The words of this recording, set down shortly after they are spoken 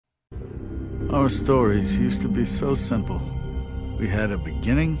Our stories used to be so simple. We had a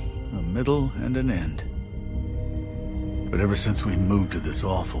beginning, a middle, and an end. But ever since we moved to this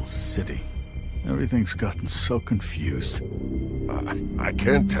awful city, everything's gotten so confused. I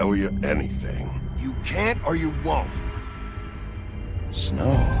can't tell you anything. You can't or you won't.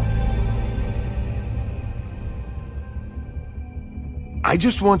 Snow. I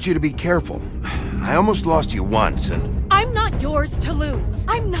just want you to be careful. I almost lost you once, and... I'm not yours to lose.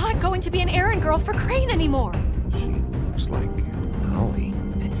 I'm not going to be an errand girl for Crane anymore. She looks like Holly.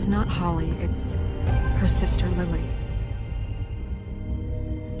 It's not Holly, it's her sister Lily.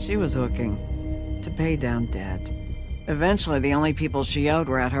 She was hooking to pay down debt. Eventually, the only people she owed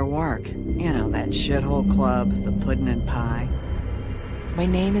were at her work. You know, that shithole club, the puddin' and pie. My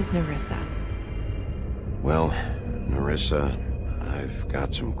name is Nerissa. Well, Nerissa, I've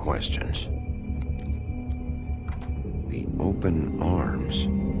got some questions. The open arms.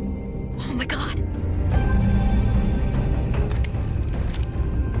 Oh my god.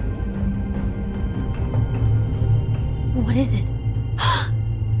 What is it?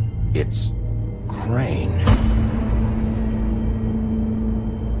 It's Crane.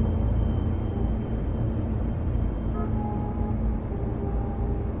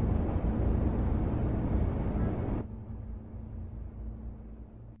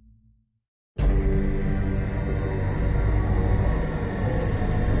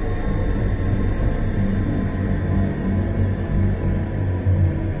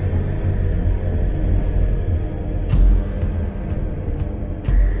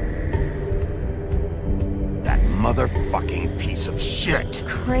 Motherfucking piece of shit!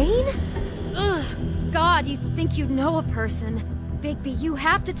 Crane? Ugh. God, you think you know a person. Bigby, you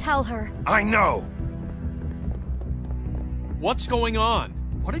have to tell her. I know! What's going on?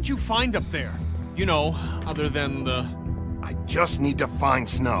 What did you find up there? You know, other than the... I just need to find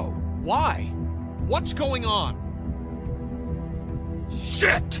Snow. Why? What's going on?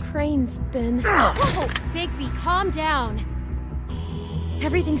 Shit! Crane's been... Whoa! Bigby, calm down.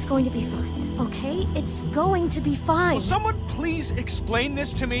 Everything's going to be fine. Okay? It's going to be fine. Will someone please explain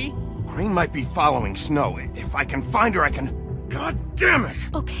this to me? Crane might be following Snow. If I can find her, I can... God damn it!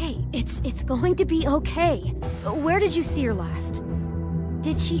 Okay, it's going to be okay. Where did you see her last?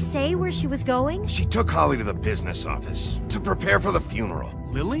 Did she say where she was going? She took Holly to the business office to prepare for the funeral.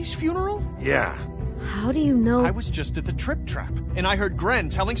 Lily's funeral? Yeah. How do you know? I was just at the Trip Trap, and I heard Gren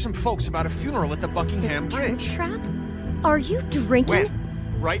telling some folks about a funeral at the Buckingham Bridge. Trip Trap? Are you drinking?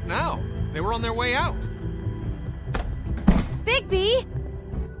 When? Right now. They were on their way out. Bigby!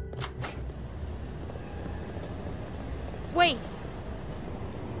 Wait.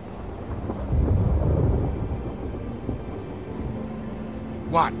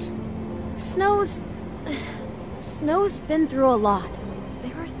 What? Snow's been through a lot.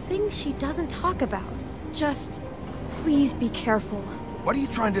 There are things she doesn't talk about. Just, please be careful. What are you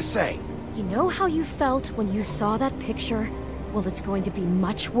trying to say? You know how you felt when you saw that picture? Well, it's going to be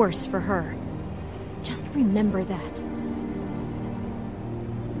much worse for her. Just remember that.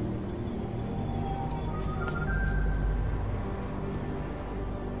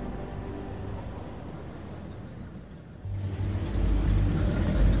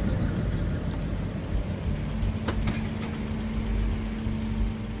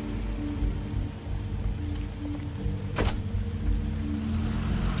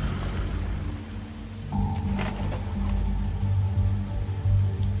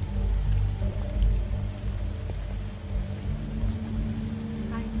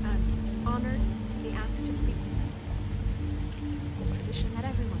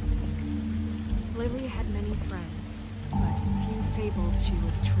 Lily had many friends, but few fables she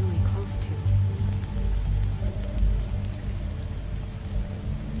was truly close to.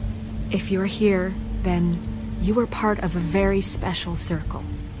 If you're here, then you were part of a very special circle.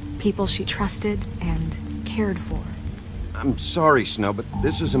 People she trusted and cared for. I'm sorry, Snow, but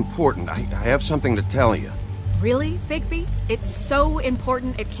this is important. I have something to tell you. Really, Bigby? It's so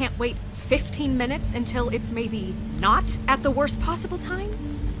important it can't wait 15 minutes until it's maybe not at the worst possible time?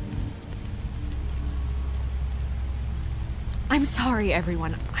 I'm sorry,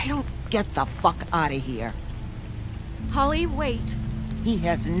 everyone. I don't... Get the fuck out of here. Holly, wait. He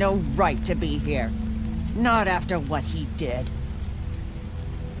has no right to be here. Not after what he did.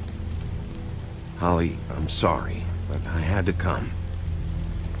 Holly, I'm sorry, but I had to come.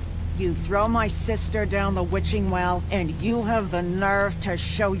 You throw my sister down the witching well, and you have the nerve to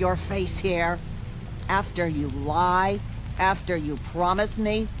show your face here? After you lie? After you promise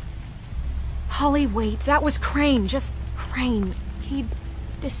me? Holly, wait. That was Crane. Just Crane. He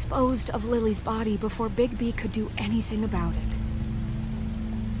disposed of Lily's body before Bigby could do anything about it.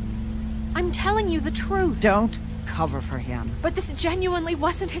 I'm I'm telling you the truth. Don't cover for him. But this genuinely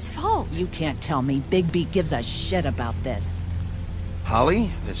wasn't his fault. You can't tell me Bigby gives a shit about this.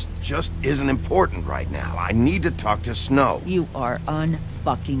 Holly, this just isn't important right now. I need to talk to Snow. You are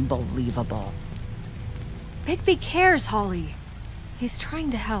unfucking believable. Bigby cares, Holly. He's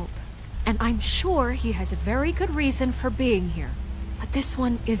trying to help. And I'm sure he has a very good reason for being here. But this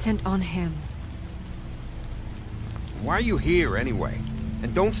one isn't on him. Why are you here, anyway?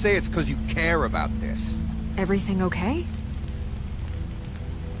 And don't say it's because you care about this. Everything okay?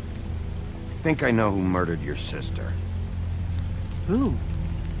 I think I know who murdered your sister. Who?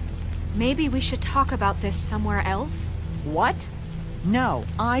 Maybe we should talk about this somewhere else? What? No,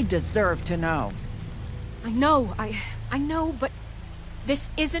 I deserve to know. I know, but this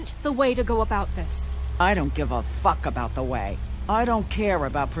isn't the way to go about this. I don't give a fuck about the way. I don't care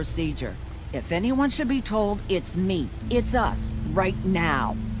about procedure. If anyone should be told, it's me. It's us. Right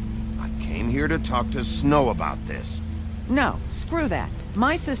now. I came here to talk to Snow about this. No, screw that.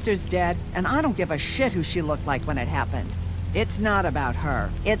 My sister's dead, and I don't give a shit who she looked like when it happened. It's not about her.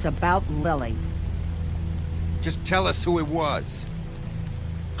 It's about Lily. Just tell us who it was.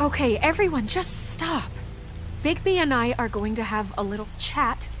 Okay, everyone, just stop. Bigby and I are going to have a little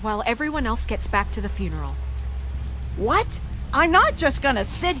chat while everyone else gets back to the funeral. What? I'm not just gonna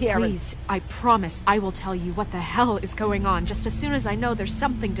sit here Please, I promise I will tell you what the hell is going on just as soon as I know there's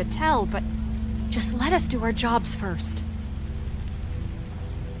something to tell, but just let us do our jobs first.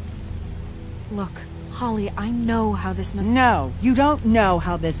 Look, Holly, I know how this must... No, you don't know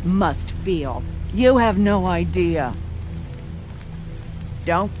how this must feel. You have no idea.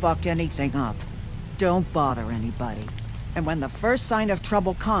 Don't fuck anything up. Don't bother anybody. And when the first sign of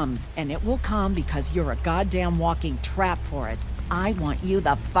trouble comes, and it will come because you're a goddamn walking trap for it, I want you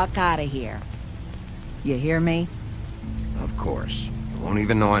the fuck out of here. You hear me? Of course. You won't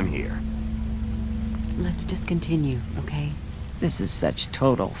even know I'm here. Let's just continue, okay? This is such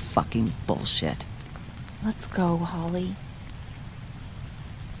total fucking bullshit. Let's go, Holly.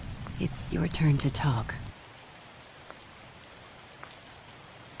 It's your turn to talk.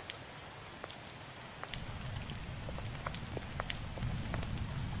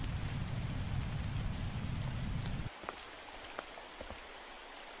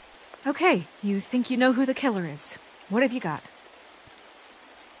 Okay, you think you know who the killer is. What have you got?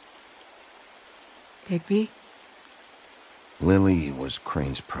 Bigby? Lily was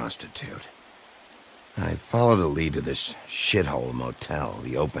Crane's prostitute. I followed a lead to this shithole motel,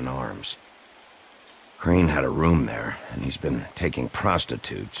 the Open Arms. Crane had a room there, and he's been taking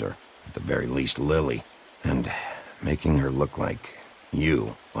prostitutes, or at the very least Lily, and making her look like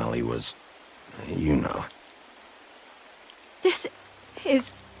you while he was, you know. This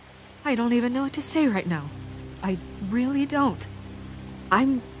is... I don't even know what to say right now. I really don't.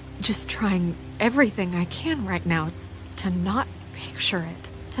 I'm just trying everything I can right now to not picture it,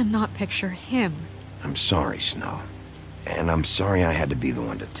 to not picture him. I'm sorry, Snow. And I'm sorry I had to be the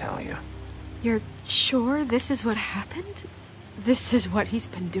one to tell you. You're sure this is what happened? This is what he's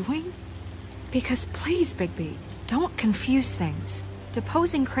been doing? Because please, Bigby, don't confuse things.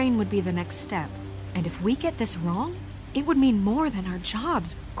 Deposing Crane would be the next step. And if we get this wrong, it would mean more than our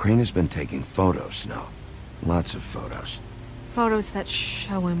jobs. Crane has been taking photos, Snow. Lots of photos. Photos that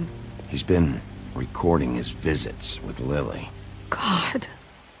show him... He's been recording his visits with Lily. God.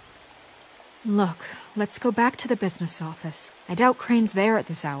 Look, let's go back to the business office. I doubt Crane's there at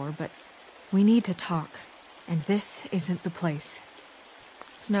this hour, but we need to talk. And this isn't the place.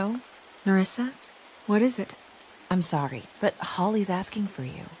 Snow? Nerissa? What is it? I'm sorry, but Holly's asking for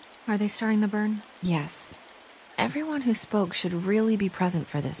you. Are they starting the burn? Yes. Everyone who spoke should really be present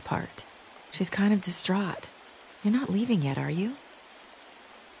for this part. She's kind of distraught. You're not leaving yet, are you?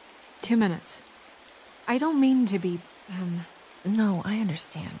 2 minutes. I don't mean to be, No, I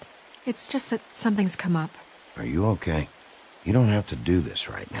understand. It's just that something's come up. Are you okay? You don't have to do this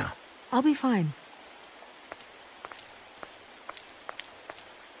right now. I'll be fine.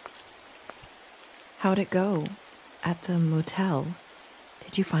 How'd it go? At the motel?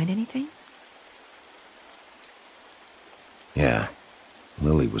 Did you find anything? Yeah.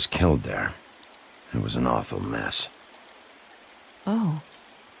 Lily was killed there. It was an awful mess. Oh.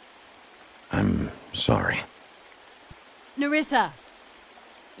 I'm sorry. Nerissa!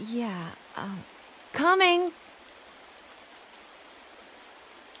 Yeah, coming!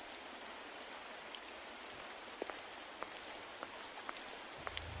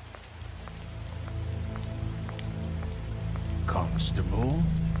 Constable?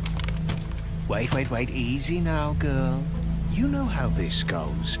 Wait, easy now, girl. You know how this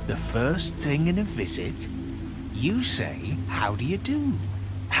goes. The first thing in a visit, you say, "How do you do?"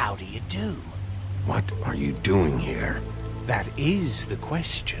 how do you do? What are you doing here? That is the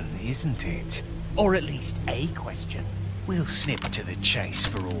question, isn't it? Or at least a question. We'll snip to the chase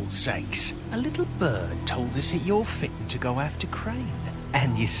for all sakes. A little bird told us that you're fitting to go after Crane.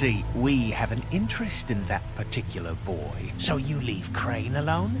 And you see, we have an interest in that particular boy. So you leave Crane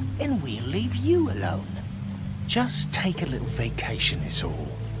alone, and we'll leave you alone. Just take a little vacation is all.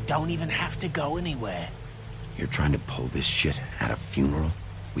 Don't even have to go anywhere. You're trying to pull this shit at a funeral?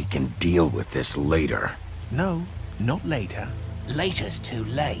 We can deal with this later. No, not later. Later's too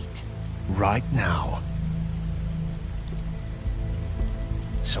late. Right now.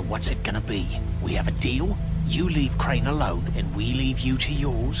 So what's it gonna be? We have a deal? You leave Crane alone, and we leave you to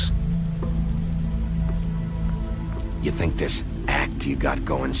yours? You think this act you got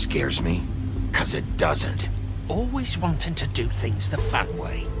going scares me? 'Cause it doesn't. Always wanting to do things the fun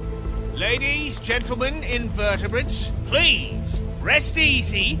way. Ladies, gentlemen, invertebrates, please, rest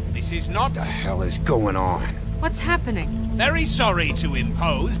easy. This is not... What the hell is going on? What's happening? Very sorry to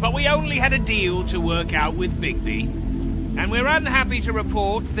impose, but we only had a deal to work out with Bigby. And we're unhappy to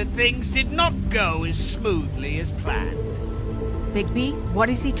report that things did not go as smoothly as planned. Bigby, what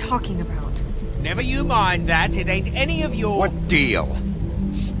is he talking about? Never you mind that, it ain't any of your... What deal?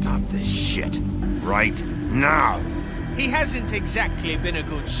 Stop this shit. Right now. He hasn't exactly been a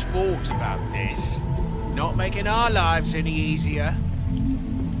good sport about this. Not making our lives any easier.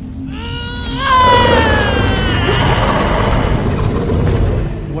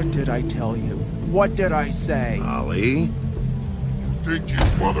 What did I tell you? What did I say? Ollie? Think you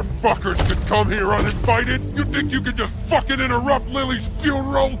motherfuckers could come here uninvited? You think you could just fucking interrupt Lily's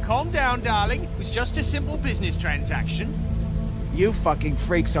funeral? Calm down, darling. It was just a simple business transaction. You fucking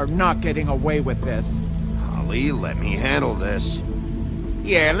freaks are not getting away with this. Ollie, let me handle this.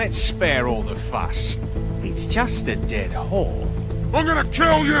 Yeah, let's spare all the fuss. It's just a dead whore. I'm gonna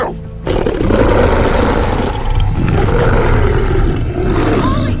kill you!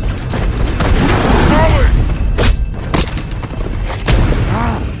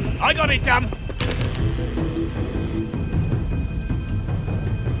 I got it, damn!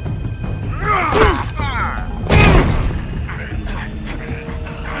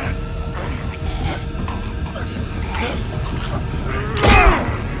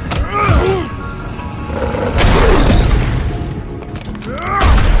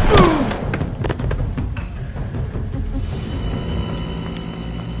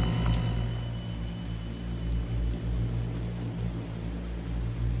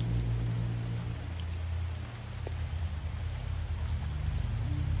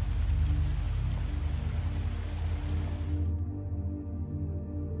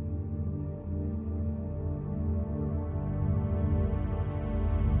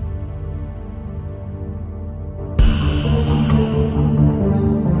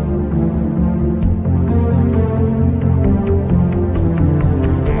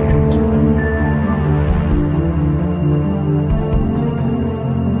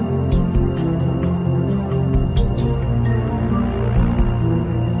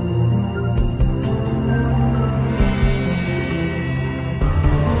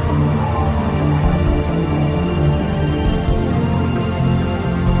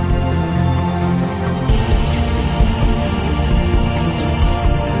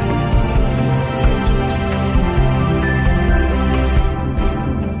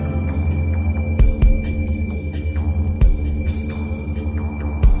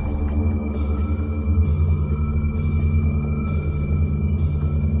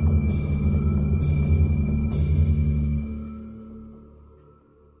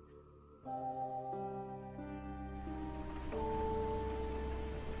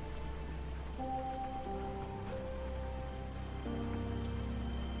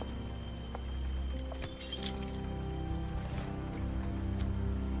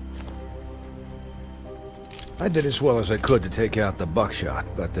 I did as well as I could to take out the buckshot,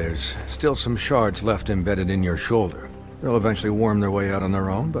 but there's still some shards left embedded in your shoulder. They'll eventually worm their way out on their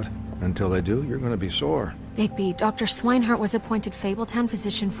own, but until they do, you're gonna be sore. Bigby, Dr. Swinehart was appointed Fabletown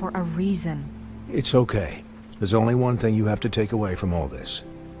physician for a reason. It's okay. There's only one thing you have to take away from all this.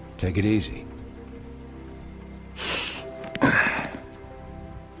 Take it easy.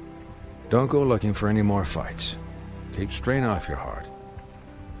 Don't go looking for any more fights. Keep strain off your heart.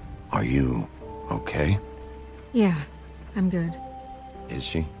 Are you okay? Yeah, I'm good. Is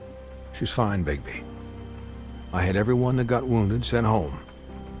she? She's fine, Bigby. I had everyone that got wounded sent home.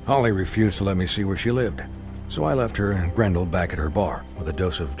 Holly refused to let me see where she lived, so I left her and Grendel back at her bar with a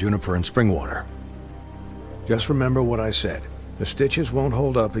dose of juniper and spring water. Just remember what I said. The stitches won't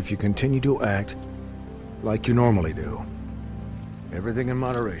hold up if you continue to act like you normally do. Everything in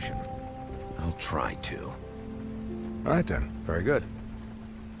moderation. I'll try to. All right then. Very good.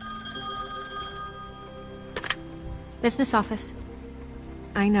 Business office.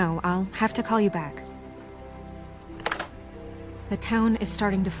 I know, I'll have to call you back. The town is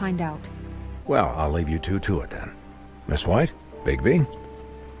starting to find out. Well, I'll leave you two to it then. Miss White? Bigby?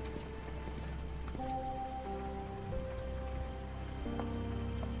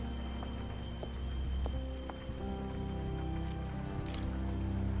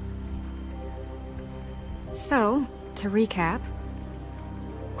 So, to recap...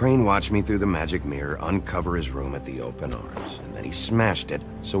 Crane watched me through the magic mirror uncover his room at the open arms, and then he smashed it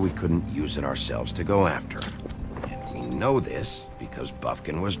so we couldn't use it ourselves to go after him. And we know this because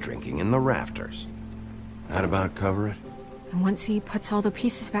Buffkin was drinking in the rafters. That about cover it? And once he puts all the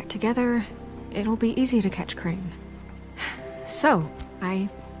pieces back together, it'll be easy to catch Crane. So, I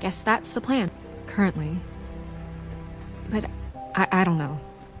guess that's the plan, currently. But I don't know.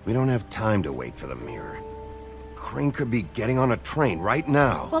 We don't have time to wait for the mirror. Crane could be getting on a train right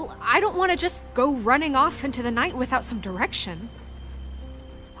now. Well, I don't want to just go running off into the night without some direction.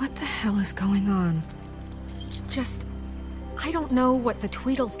 What the hell is going on? I don't know what the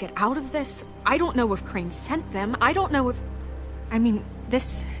Tweedles get out of this. I don't know if Crane sent them. I don't know if... I mean,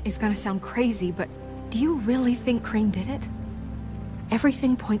 this is gonna sound crazy, but do you really think Crane did it?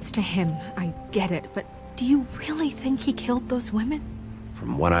 Everything points to him, I get it, but do you really think he killed those women?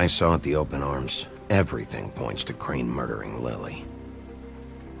 From what I saw at the open arms, everything points to Crane murdering Lily.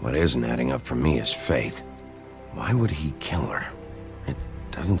 What isn't adding up for me is Faith. Why would he kill her? It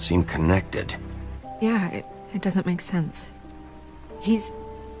doesn't seem connected. Yeah, it doesn't make sense.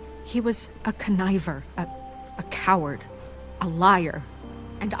 He was a conniver, a coward, a liar.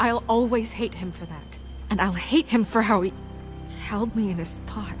 And I'll always hate him for that. And I'll hate him for how he held me in his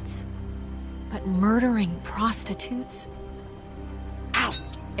thoughts. But murdering prostitutes? Ow!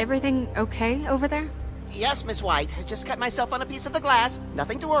 Everything okay over there? Yes, Miss White. I just cut myself on a piece of the glass.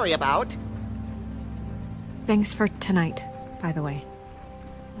 Nothing to worry about. Thanks for tonight, by the way.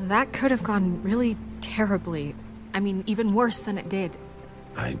 That could have gone really terribly. I mean, even worse than it did.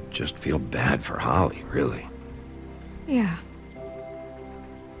 I just feel bad for Holly, really. Yeah.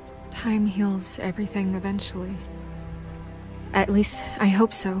 Time heals everything eventually. At least, I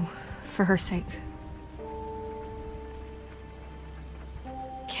hope so, for her sake.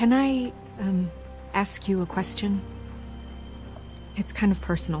 Can I, ask you a question? It's kind of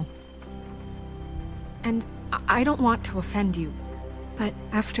personal. And I don't want to offend you, but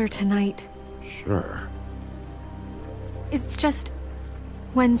after tonight... Sure. It's just...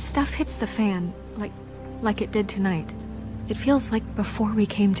 when stuff hits the fan, like it did tonight, it feels like before we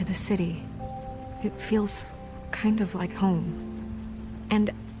came to the city. It feels kind of like home.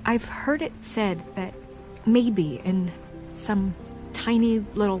 And I've heard it said that maybe in some tiny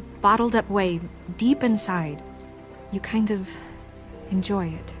little bottled up way deep inside, you kind of enjoy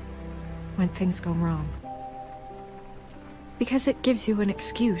it when things go wrong. Because it gives you an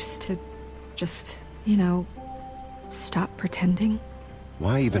excuse to just, you know, stop pretending.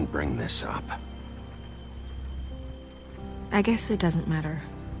 Why even bring this up? I guess it doesn't matter.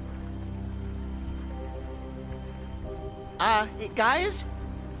 Guys?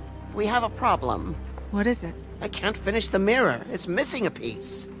 We have a problem. What is it? I can't finish the mirror. It's missing a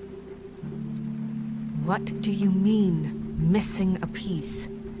piece. What do you mean, missing a piece?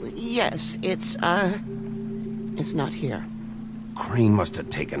 Yes, it's not here. Crane must have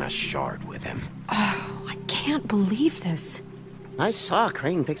taken a shard with him. Oh, I can't believe this. I saw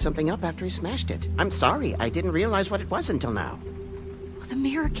Crane pick something up after he smashed it. I'm sorry, I didn't realize what it was until now. Well, the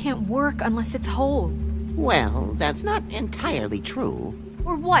mirror can't work unless it's whole. Well, that's not entirely true.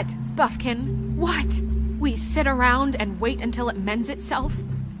 Or what, Buffkin? What? We sit around and wait until it mends itself?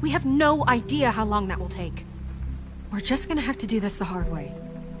 We have no idea how long that will take. We're just gonna have to do this the hard way.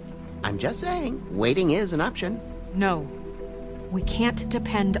 I'm just saying, waiting is an option. No. We can't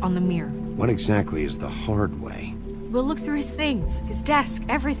depend on the mirror. What exactly is the hard way? We'll look through his things, his desk,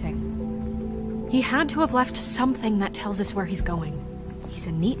 everything. He had to have left something that tells us where he's going. He's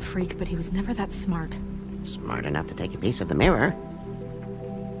a neat freak, but he was never that smart. Smart enough to take a piece of the mirror.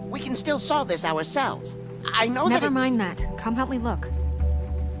 We can still solve this ourselves. I know that. Never mind that. Come help me look.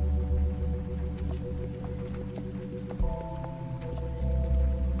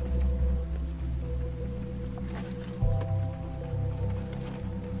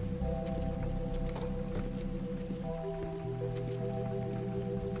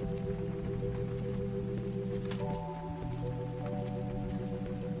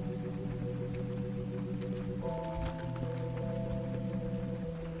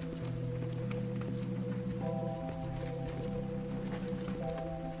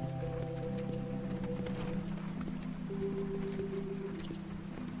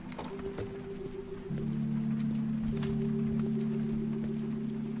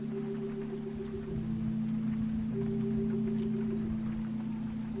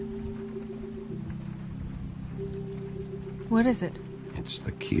 What is it? It's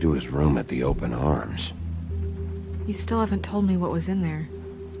the key to his room at the Open Arms. You still haven't told me what was in there.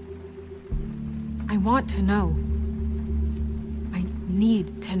 I want to know. I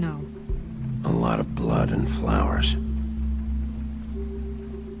need to know. A lot of blood and flowers.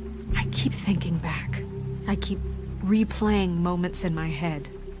 I keep thinking back. I keep replaying moments in my head.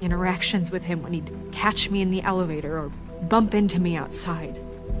 Interactions with him when he'd catch me in the elevator or bump into me outside.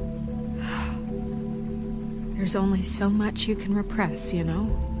 There's only so much you can repress, you know?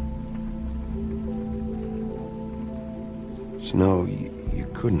 Snow, you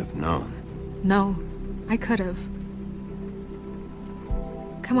couldn't have known. No, I could have.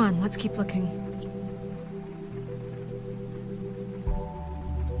 Come on, let's keep looking.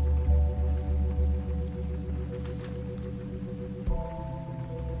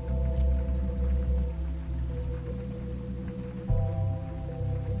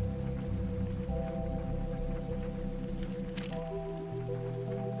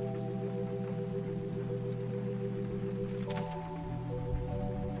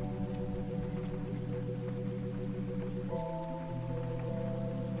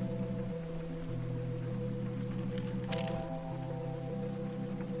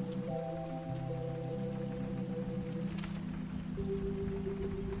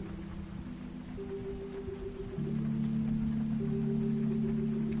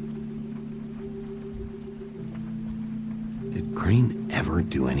 Did Crane ever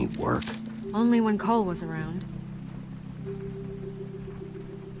do any work? Only when Cole was around.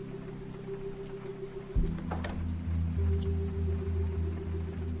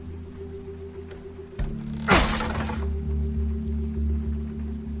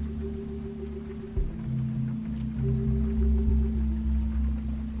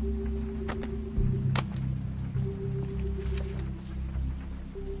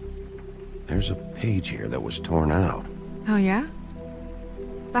 There's a page here that was torn out. Oh yeah?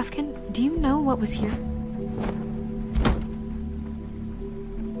 Buffkin, do you know what was here?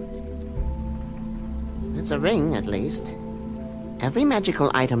 It's a ring, at least. Every magical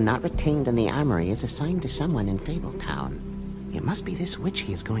item not retained in the armory is assigned to someone in Fabletown. It must be this witch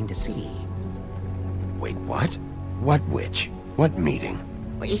he is going to see. Wait, what? What witch? What meeting?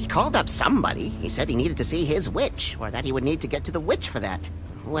 Well, he called up somebody. He said he needed to see his witch, or that he would need to get to the witch for that.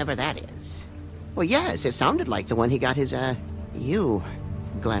 Whoever that is. Well, yes, it sounded like the one he got his,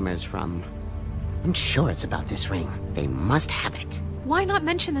 glamours from. I'm sure it's about this ring. They must have it. Why not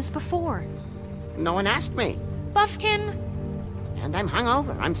mention this before? No one asked me. Buffkin! And I'm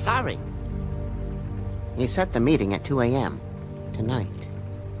hungover. I'm sorry. He set the meeting at 2 a.m. tonight.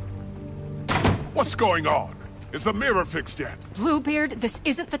 What's going on? Is the mirror fixed yet? Bluebeard, this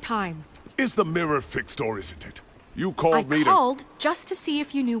isn't the time. Is the mirror fixed or isn't it? You called me I called just to see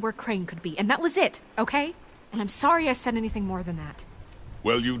if you knew where Crane could be, and that was it, okay? And I'm sorry I said anything more than that.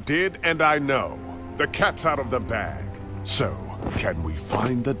 Well, you did, and I know. The cat's out of the bag. So, can we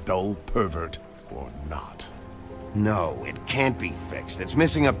find the dull pervert or not? No, it can't be fixed. It's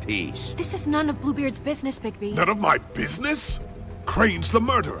missing a piece. This is none of Bluebeard's business, Bigby. None of my business? Crane's the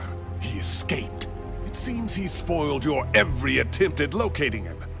murderer. He escaped. It seems he spoiled your every attempt at locating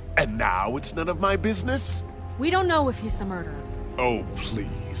him. And now it's none of my business? We don't know if he's the murderer. Oh,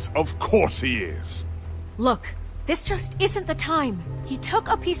 please. Of course he is. Look, this just isn't the time. He took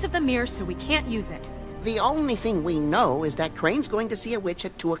a piece of the mirror, so we can't use it. The only thing we know is that Crane's going to see a witch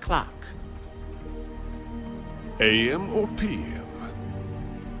at 2 o'clock. AM or PM?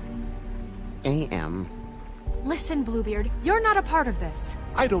 AM. Listen, Bluebeard, you're not a part of this.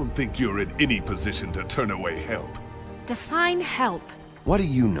 I don't think you're in any position to turn away help. Define help. What do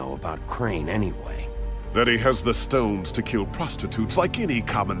you know about Crane, anyway? That he has the stones to kill prostitutes like any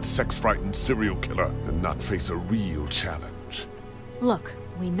common sex-frightened serial killer and not face a real challenge. Look,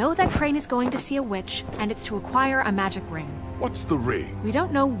 we know that Crane is going to see a witch, and it's to acquire a magic ring. What's the ring? We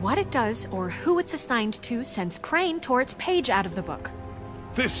don't know what it does or who it's assigned to since Crane tore its page out of the book.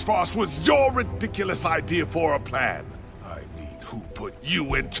 This farce was your ridiculous idea for a plan. I mean, who put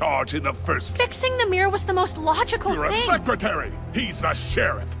you in charge in the first place? Fixing the mirror was the most logical You're thing. a secretary! He's the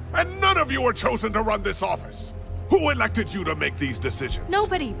sheriff! And none of you were chosen to run this office! Who elected you to make these decisions?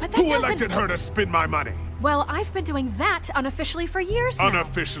 Nobody, but that Who doesn't... elected her to spend my money? Well, I've been doing that unofficially for years now.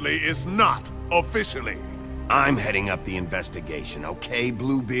 Unofficially is not officially. I'm heading up the investigation, okay,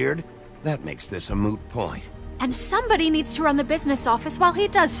 Bluebeard? That makes this a moot point. And somebody needs to run the business office while he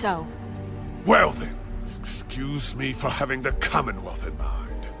does so. Well then, excuse me for having the Commonwealth in mind.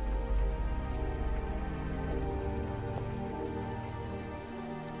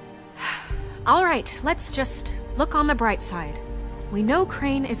 All right, let's just look on the bright side. We know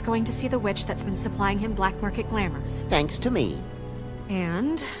Crane is going to see the witch that's been supplying him black market glamours. Thanks to me.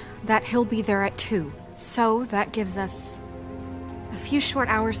 And that he'll be there at 2. So that gives us a few short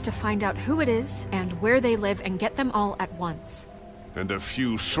hours to find out who it is and where they live and get them all at once. And a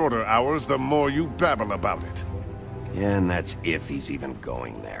few shorter hours the more you babble about it. Yeah, and that's if he's even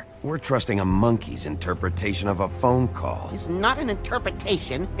going there. We're trusting a monkey's interpretation of a phone call. It's not an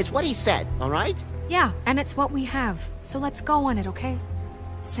interpretation, it's what he said, alright? Yeah, and it's what we have, so let's go on it, okay?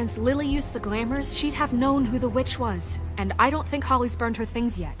 Since Lily used the glamours, she'd have known who the witch was, and I don't think Holly's burned her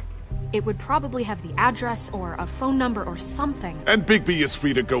things yet. It would probably have the address or a phone number or something. And Bigby is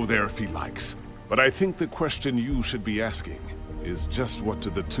free to go there if he likes. But I think the question you should be asking is just what do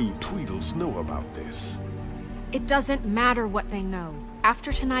the two Tweedles know about this? It doesn't matter what they know.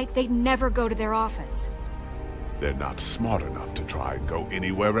 After tonight, they'd never go to their office. They're not smart enough to try and go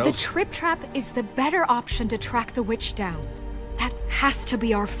anywhere else. The Trip Trap is the better option to track the witch down. That has to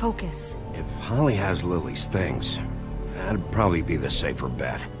be our focus. If Holly has Lily's things, that'd probably be the safer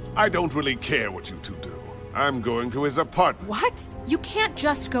bet. I don't really care what you two do. I'm going to his apartment. What? You can't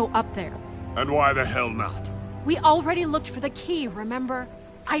just go up there. And why the hell not? We already looked for the key, remember?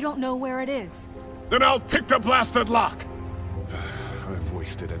 I don't know where it is. Then I'll pick the blasted lock! I've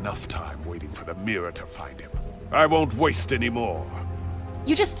wasted enough time waiting for the mirror to find him. I won't waste any more.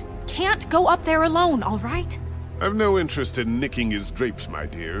 You just can't go up there alone, all right? I've no interest in nicking his drapes, my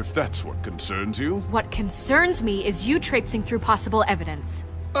dear, if that's what concerns you. What concerns me is you traipsing through possible evidence.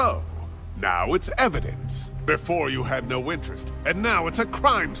 Oh, now it's evidence. Before you had no interest, and now it's a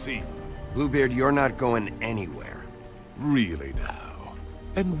crime scene. Bluebeard, you're not going anywhere. Really now?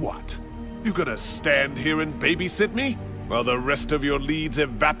 And what? You gonna stand here and babysit me? While the rest of your leads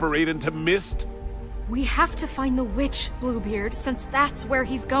evaporate into mist? We have to find the witch, Bluebeard, since that's where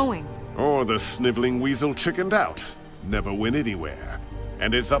he's going. Or the sniveling weasel chickened out. Never went anywhere.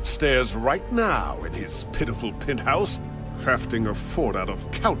 And is upstairs right now in his pitiful penthouse, crafting a fort out of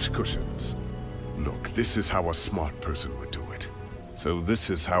couch cushions. Look, this is how a smart person would do it. So this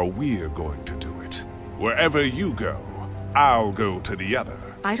is how we're going to do it. Wherever you go, I'll go to the other.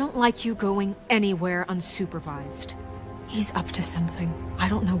 I don't like you going anywhere unsupervised. He's up to something. I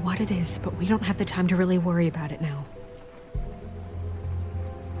don't know what it is, but we don't have the time to really worry about it now.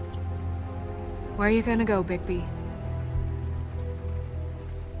 Where are you gonna go, Bigby?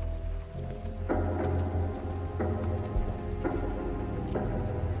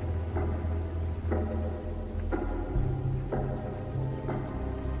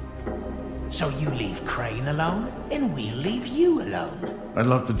 So you leave Crane alone, and we'll leave you alone. I'd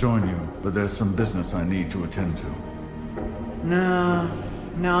love to join you, but there's some business I need to attend to.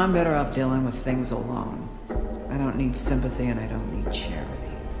 No, I'm better off dealing with things alone. I don't need sympathy and I don't need charity.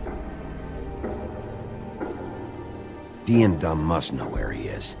 Dee and Dumb must know where he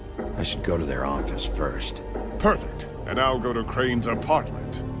is. I should go to their office first. Perfect. And I'll go to Crane's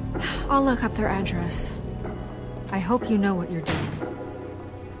apartment. I'll look up their address. I hope you know what you're doing.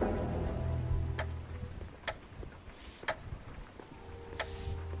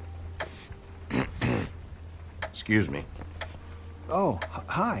 Excuse me. Oh,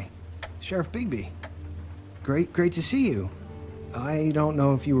 hi. Sheriff Bigby. Great to see you. I don't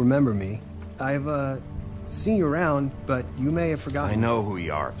know if you remember me. I've, seen you around, but you may have forgotten. I know who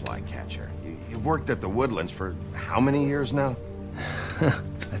you are, Flycatcher. You've worked at the Woodlands for how many years now? I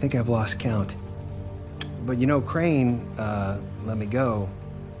think I've lost count. But you know, Crane, let me go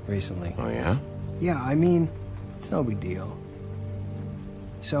recently. Oh, yeah? Yeah, I mean, it's no big deal.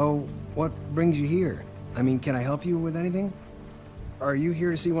 So, what brings you here? I mean, can I help you with anything? Are you here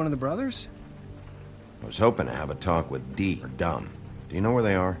to see one of the brothers? I was hoping to have a talk with Dee or Dumb. Do you know where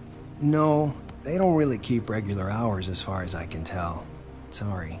they are? No, they don't really keep regular hours as far as I can tell.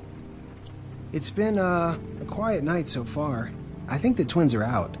 Sorry. It's been, a quiet night so far. I think the twins are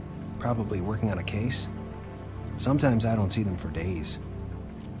out, probably working on a case. Sometimes I don't see them for days.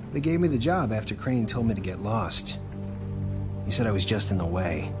 They gave me the job after Crane told me to get lost. He said I was just in the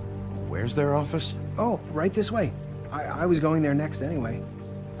way. Where's their office? Oh, right this way. I was going there next anyway.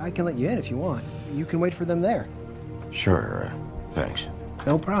 I can let you in if you want. You can wait for them there. Sure, thanks.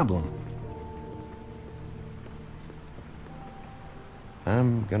 No problem.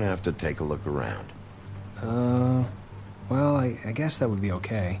 I'm gonna have to take a look around. Well, I guess that would be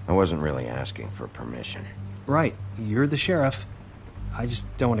okay. I wasn't really asking for permission. Right, you're the sheriff. I just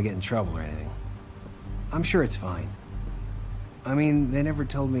don't want to get in trouble or anything. I'm sure it's fine. I mean, they never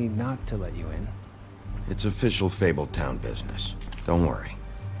told me not to let you in. It's official Fabletown business. Don't worry.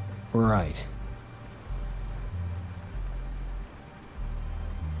 Right.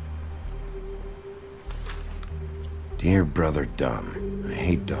 Dear Brother Dumb, I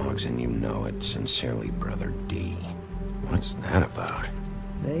hate dogs and you know it. Sincerely, Brother D. What's that about?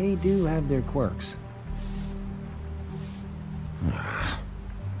 They do have their quirks.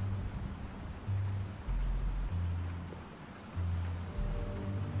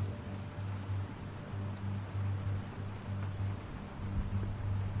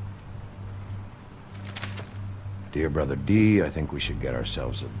 Dear Brother D, I think we should get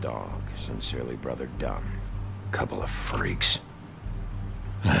ourselves a dog. Sincerely, Brother Dumb. Couple of freaks.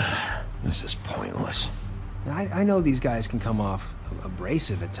 This is pointless. I know these guys can come off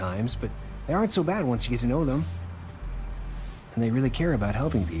abrasive at times, but they aren't so bad once you get to know them. And they really care about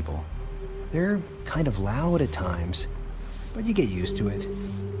helping people. They're kind of loud at times, but you get used to it.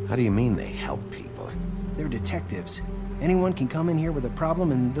 How do you mean they help people? They're detectives. Anyone can come in here with a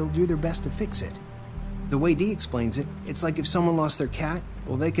problem and they'll do their best to fix it. The way Dee explains it, it's like if someone lost their cat,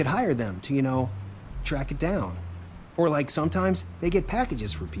 well, they could hire them to, you know, track it down. Or like sometimes they get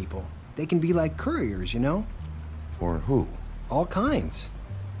packages for people. They can be like couriers, you know? For who? All kinds.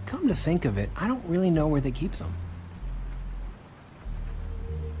 Come to think of it, I don't really know where they keep them.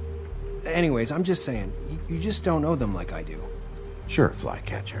 Anyways, I'm just saying, you just don't know them like I do. Sure,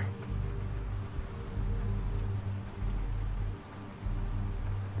 Flycatcher.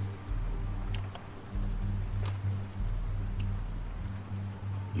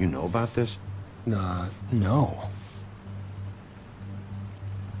 You know about this? No.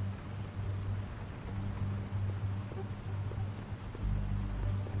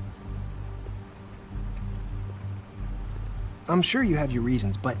 I'm sure you have your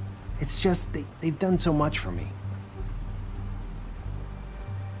reasons, but it's just they've done so much for me.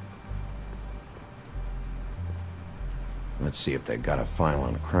 Let's see if they got a file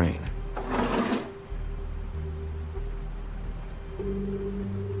on Crane.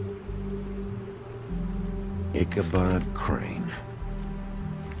 Ichabod Crane.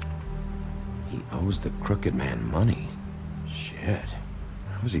 He owes the Crooked Man money. Shit.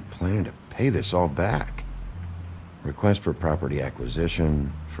 How is he planning to pay this all back? Request for property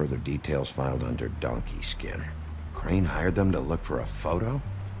acquisition. Further details filed under Donkey Skin. Crane hired them to look for a photo?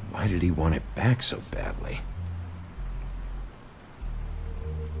 Why did he want it back so badly?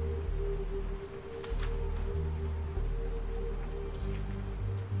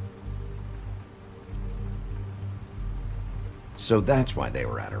 So that's why they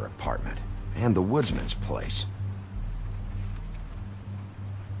were at her apartment. And the woodsman's place.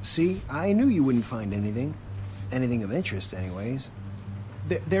 See, I knew you wouldn't find anything. Anything of interest, anyways.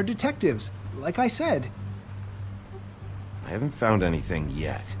 They're detectives, like I said. I haven't found anything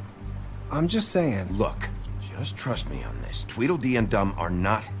yet. I'm just saying. Look, just trust me on this. Tweedledee and Dumb are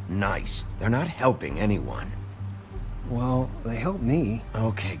not nice. They're not helping anyone. Well, they helped me.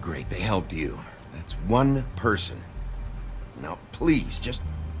 Okay, great. They helped you. That's one person. Now, please, just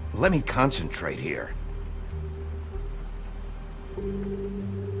let me concentrate here.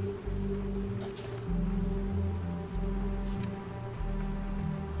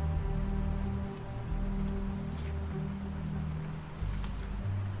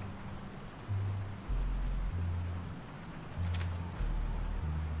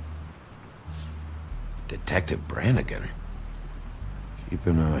 Detective Brannigan. Keep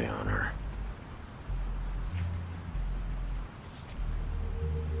an eye on her.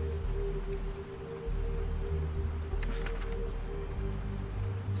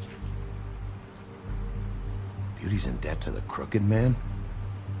 Beauty's in debt to the Crooked Man?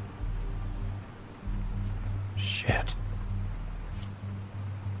 Shit.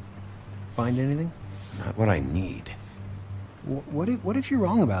 Find anything? Not what I need. What if you're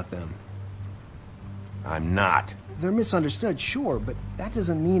wrong about them? I'm not. They're misunderstood, sure, but that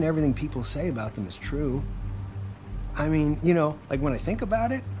doesn't mean everything people say about them is true. I mean, you know, like when I think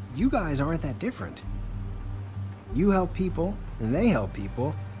about it, you guys aren't that different. You help people, and they help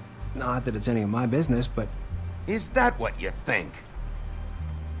people. Not that it's any of my business, but... Is that what you think?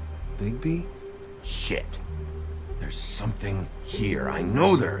 Bigby? Shit. There's something here. I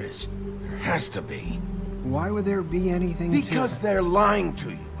know there is. There has to be. Why would there be anything Because they're lying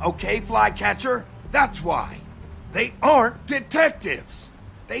to you, okay, Flycatcher? That's why. They aren't detectives.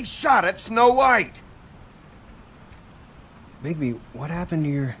 They shot at Snow White. Bigby, what happened to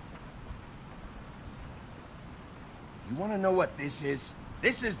your... You want to know what this is?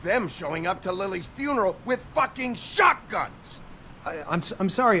 This is them showing up to Lily's funeral with fucking shotguns. I'm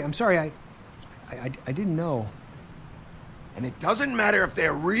sorry. I didn't know. And it doesn't matter if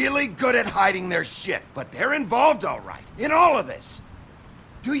they're really good at hiding their shit, but they're involved all right in all of this.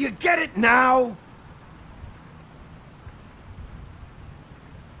 Do you get it now?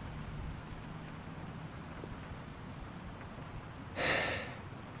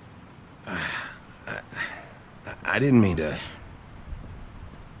 I didn't mean to...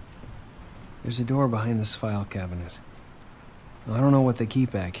 There's a door behind this file cabinet. I don't know what they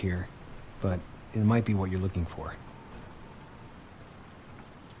keep back here, but it might be what you're looking for.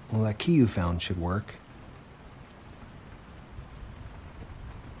 Well, that key you found should work.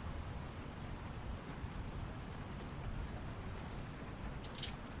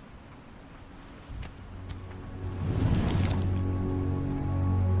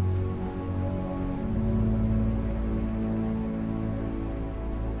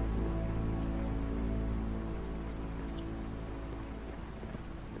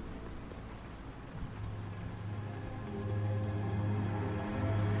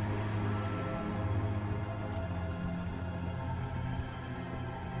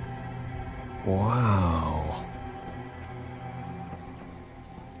 Wow.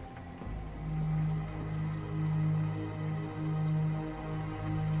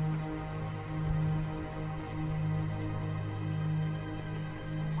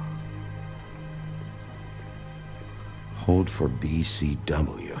 Hold for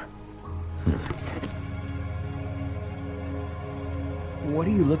BCW. What are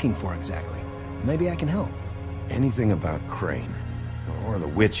you looking for exactly? Maybe I can help. Anything about Crane, or the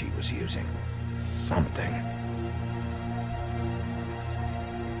witch he was using. Something.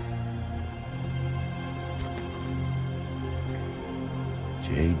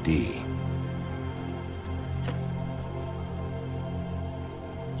 JD.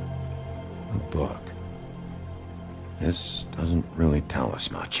 A book. This doesn't really tell us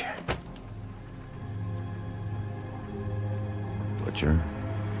much. Butcher.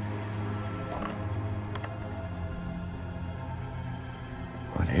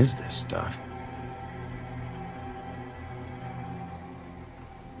 What is this stuff?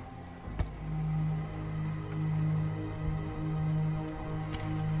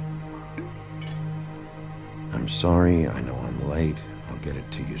 I'm sorry, I know I'm late. I'll get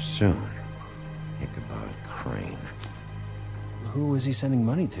it to you soon. Ichabod Crane. Who was he sending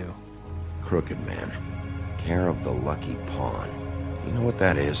money to? Crooked Man. Care of the Lucky Pawn. You know what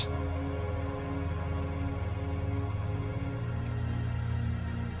that is?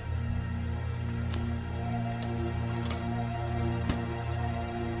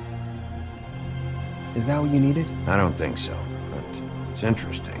 Is that what you needed? I don't think so, but it's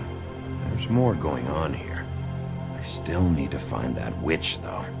interesting. There's more going on here. I still need to find that witch,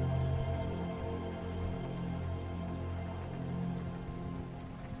 though.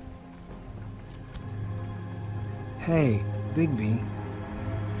 Hey, Bigby.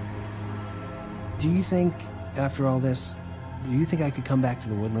 Do you think, after all this, do you think I could come back to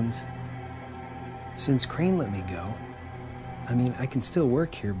the Woodlands? Since Crane let me go, I mean, I can still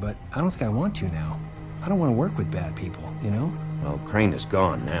work here, but I don't think I want to now. I don't want to work with bad people, you know? Well, Crane is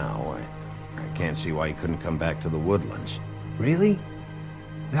gone now. I can't see why you couldn't come back to the Woodlands. Really?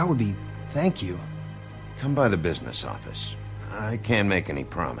 That would be... thank you. Come by the business office. I can't make any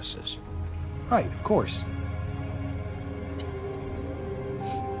promises. Right, of course.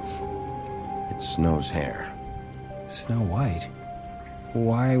 It's Snow's hair. Snow White?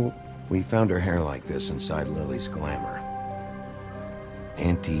 Why... We found her hair like this inside Lily's glamour.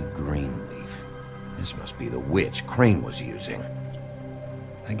 Anti-Greenleaf. This must be the witch Crane was using.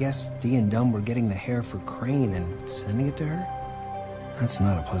 I guess Dee and Dumb were getting the hair for Crane and sending it to her? That's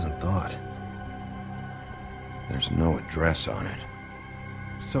not a pleasant thought. There's no address on it.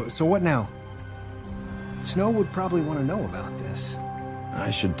 So what now? Snow would probably want to know about this. I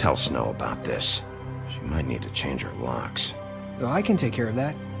should tell Snow about this. She might need to change her locks. Well, I can take care of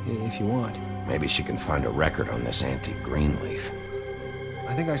that, if you want. Maybe she can find a record on this Anti-Greenleaf.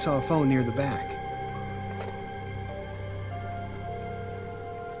 I think I saw a phone near the back.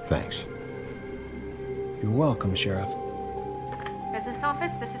 Thanks. You're welcome, Sheriff. Business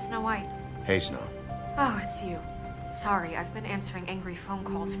office, this is Snow White. Hey, Snow. Oh, it's you. Sorry, I've been answering angry phone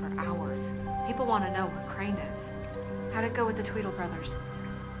calls for hours. People want to know where Crane is. How'd it go with the Tweedle brothers?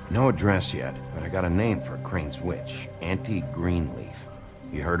 No address yet, but I got a name for Crane's witch. Anti-Greenleaf.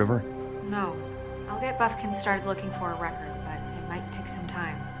 You heard of her? No. I'll get Buffkin started looking for a record, but it might take some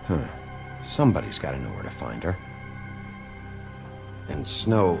time. Huh. Somebody's got to know where to find her. And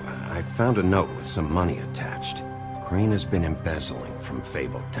Snow, I found a note with some money attached. Crane has been embezzling from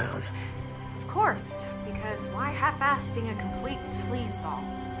Fabletown. Of course, because why half-ass being a complete sleazeball?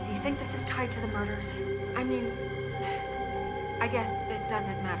 Do you think this is tied to the murders? I mean, I guess it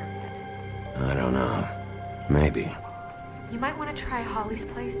doesn't matter yet. I don't know. Maybe. You might want to try Holly's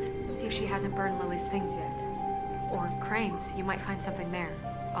place, see if she hasn't burned Lily's things yet. Or Crane's, you might find something there.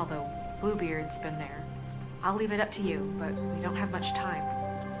 Although, Bluebeard's been there. I'll leave it up to you, but we don't have much time.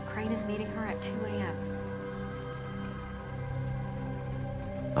 Crane is meeting her at 2 a.m.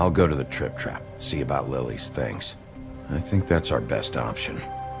 I'll go to the Trip Trap, see about Lily's things. I think that's our best option.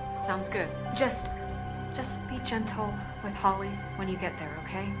 Sounds good. Just be gentle with Holly when you get there,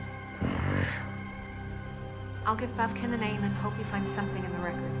 okay? I'll give Bufkin the name and hope he finds something in the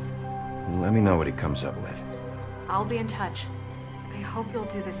records. Let me know what he comes up with. I'll be in touch. I hope you'll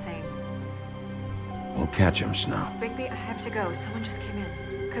do the same. We'll catch him, Snow. Bigby, I have to go. Someone just came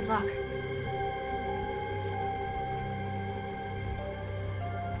in. Good luck.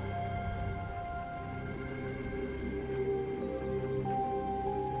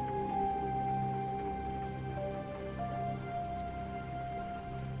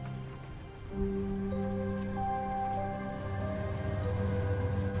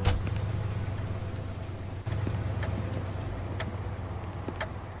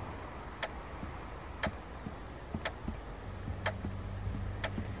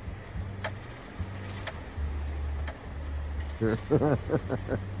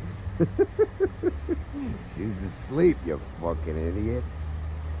 She's asleep, you fucking idiot.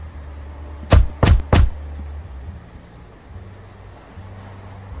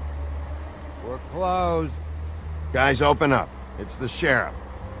 We're closed. Guys, open up. It's the sheriff.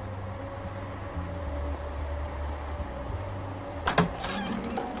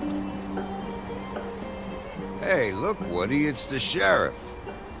 Hey, look, Woody, it's the sheriff.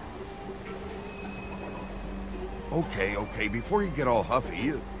 Okay, before you get all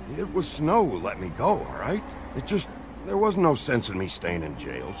huffy, it was Snow who let me go, all right? There was no sense in me staying in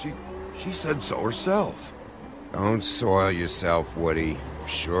jail. She said so herself. Don't soil yourself, Woody. I'm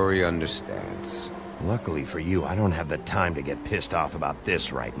sure he understands. Luckily for you, I don't have the time to get pissed off about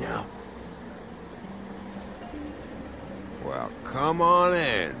this right now. Well, come on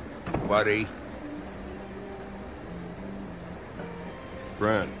in, buddy.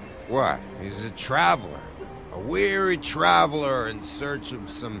 Brent. What? He's a traveler. A weary traveler in search of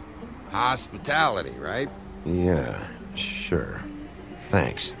some hospitality, right? Yeah, sure.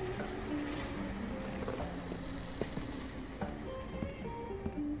 Thanks.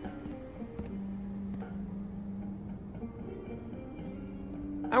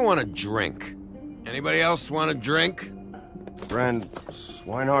 I want a drink. Anybody else want a drink? Friend,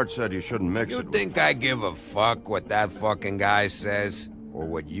 Swinehart said you shouldn't mix it. You think I give a fuck what that fucking guy says? Or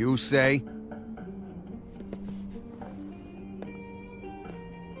what you say?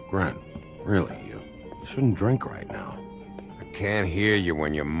 Gren, really, you shouldn't drink right now. I can't hear you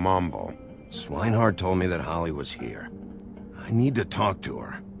when you mumble. Swinehart told me that Holly was here. I need to talk to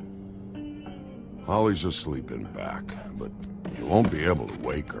her. Holly's asleep in back, but you won't be able to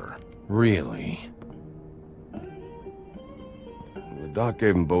wake her. Really? The doc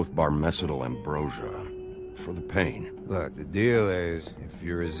gave them both Barmecidal ambrosia for the pain. Look, the deal is, if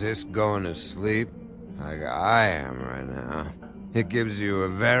you resist going to sleep, like I am right now, it gives you a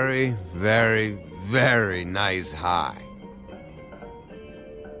very, very, very nice high.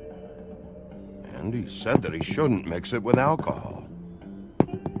 And he said that he shouldn't mix it with alcohol.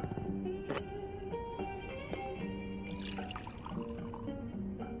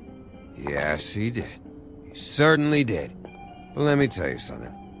 Yes, he did. He certainly did. But let me tell you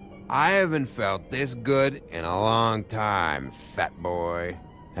something. I haven't felt this good in a long time, fat boy.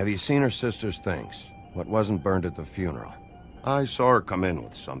 Have you seen her sister's things? What wasn't burned at the funeral? I saw her come in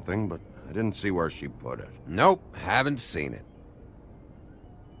with something, but I didn't see where she put it. Nope, haven't seen it.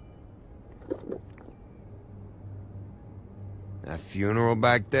 That funeral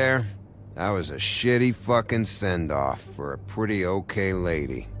back there? That was a shitty fucking send-off for a pretty okay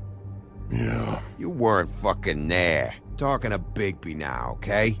lady. Yeah. You weren't fucking there. Talking to Bigby now,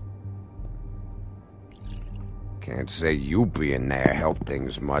 okay? Can't say you being there helped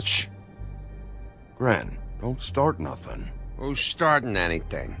things much. Gren, don't start nothing. Who's starting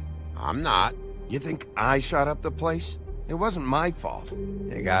anything? I'm not. You think I shot up the place? It wasn't my fault.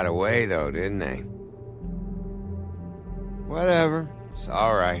 They got away, though, didn't they? Whatever. It's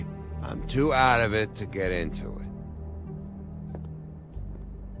all right. I'm too out of it to get into it.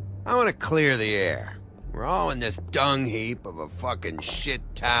 I want to clear the air. We're all in this dung heap of a fucking shit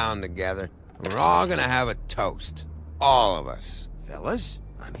town together. We're all gonna have a toast. All of us. Fellas,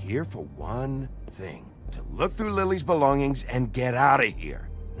 I'm here for one thing. To look through Lily's belongings and get out of here.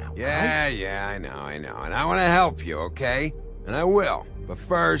 Now, Yeah, I know. And I want to help you, okay? And I will. But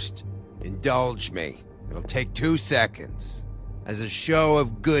first, indulge me. It'll take 2 seconds. As a show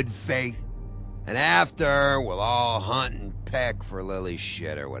of good faith. And after, we'll all hunt and peck for Lily's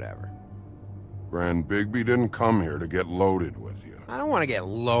shit or whatever. Grand Bigby didn't come here to get loaded with you. I don't want to get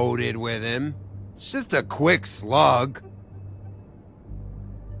loaded with him. It's just a quick slug.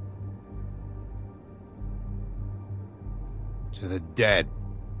 To the dead.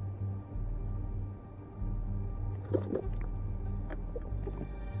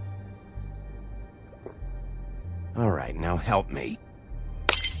 help me.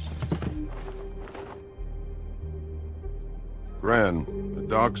 Gren, the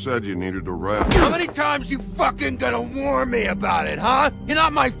doc said you needed a rest. How many times you fucking gonna warn me about it, huh? You're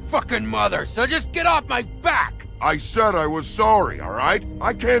not my fucking mother, so just get off my back! I said I was sorry, all right?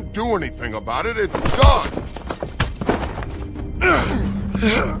 I can't do anything about it. It's done.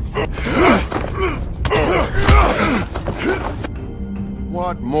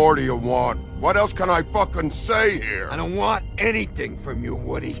 What more do you want? What else can I fucking say here? I don't want anything from you,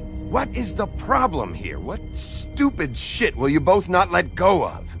 Woody. What is the problem here? What stupid shit will you both not let go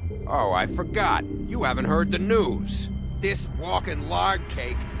of? Oh, I forgot. You haven't heard the news. This walking lard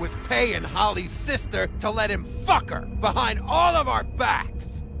cake was paying Holly's sister to let him fuck her behind all of our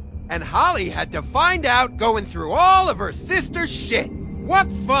backs. And Holly had to find out going through all of her sister's shit.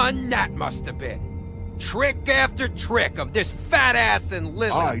 What fun that must have been. Trick after trick of this fat ass and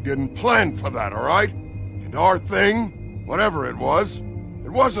Lily. I didn't plan for that, all right? And our thing, whatever it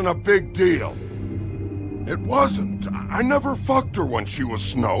wasn't a big deal. It wasn't. I never fucked her when she was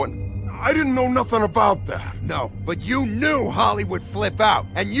snowing. I didn't know nothing about that. No, but you knew Holly would flip out.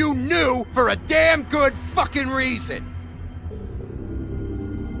 And you knew for a damn good fucking reason.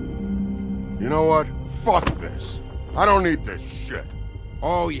 You know what? Fuck this. I don't need this shit.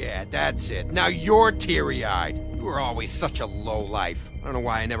 Oh yeah, that's it. Now you're teary-eyed. You were always such a lowlife. I don't know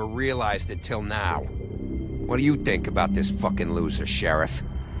why I never realized it till now. What do you think about this fucking loser, Sheriff?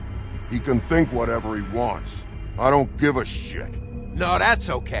 He can think whatever he wants. I don't give a shit. No, that's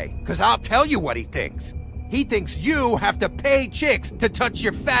okay, because I'll tell you what he thinks. He thinks you have to pay chicks to touch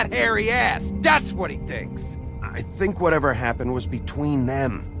your fat, hairy ass. That's what he thinks. I think whatever happened was between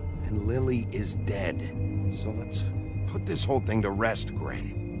them. And Lily is dead. So let's put this whole thing to rest,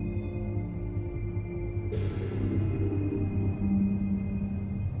 Gren.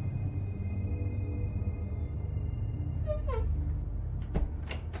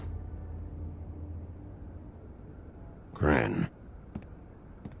 Gren.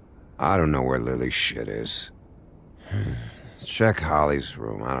 I don't know where Lily's shit is. Check Holly's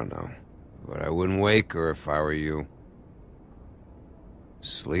room, I don't know. But I wouldn't wake her if I were you.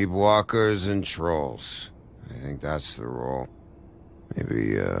 Sleepwalkers and trolls. I think that's the rule.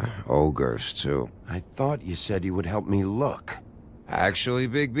 Maybe, ogres, too. I thought you said you would help me look. Actually,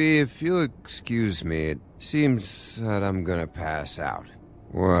 Big B, if you'll excuse me, it seems that I'm gonna pass out.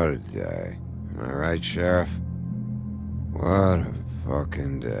 What a day. Am I right, Sheriff? What a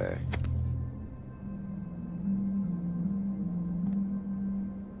fucking day.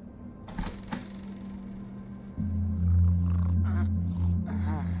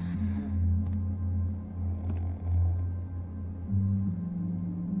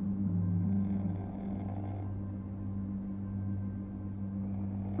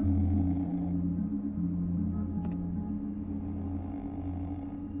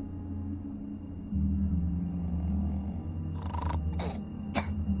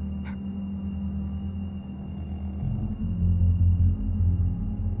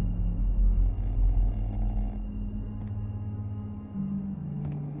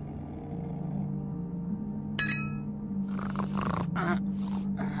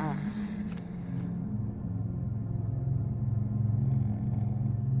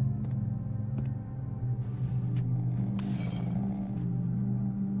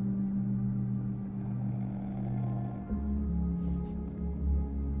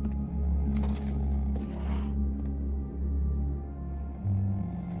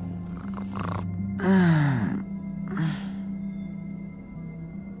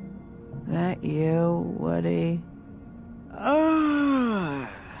 That you, Woody?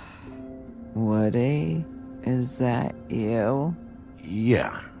 Woody? Is that you?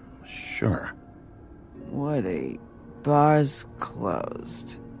 Yeah, sure. Woody, bar's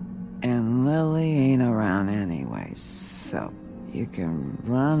closed. And Lily ain't around anyway, so you can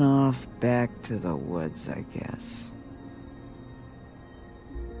run off back to the woods, I guess.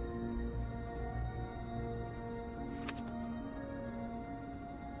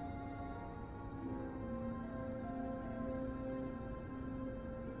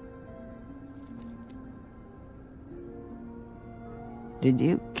 Did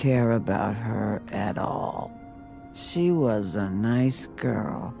you care about her at all? She was a nice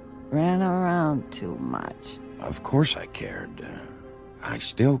girl. Ran around too much. Of course I cared. I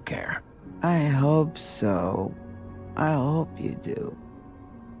still care. I hope so. I hope you do.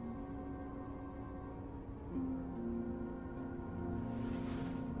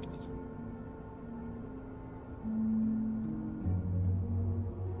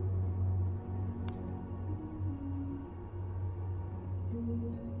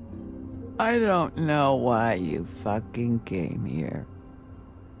 I don't know why you fucking came here.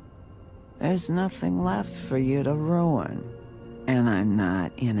 There's nothing left for you to ruin, and I'm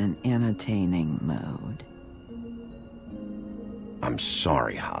not in an entertaining mood. I'm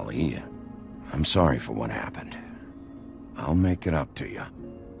sorry, Holly. I'm sorry for what happened. I'll make it up to you.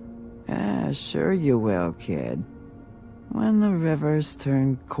 Yeah, sure you will, kid. When the rivers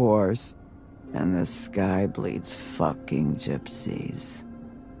turn coarse and the sky bleeds fucking gypsies.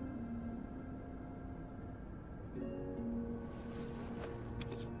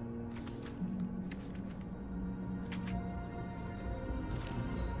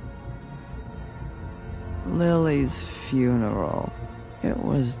 Lily's funeral. It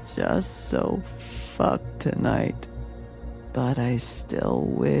was just so fucked tonight. But I still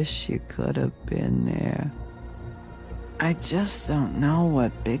wish you could have been there. I just don't know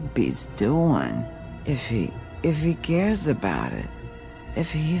what Bigby's doing. If he cares about it.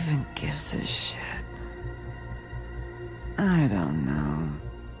 If he even gives a shit. I don't know.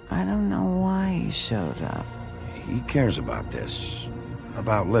 I don't know why he showed up. He cares about this.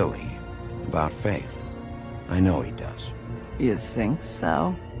 About Lily. About Faith. I know he does. You think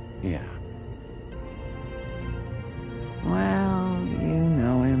so? Yeah. Well, you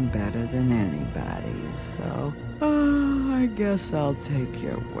know him better than anybody, so... I guess I'll take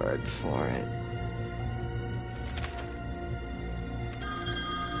your word for it.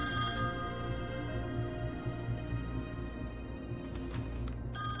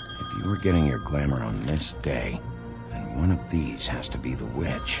 If you were getting your glamour on this day, then one of these has to be the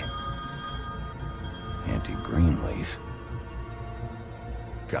witch. Auntie Greenleaf.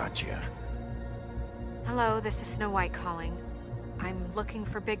 Gotcha. Hello, this is Snow White calling. I'm looking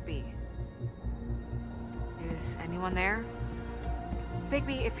for Bigby. Is anyone there?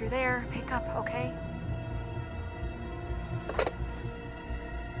 Bigby, if you're there, pick up, okay?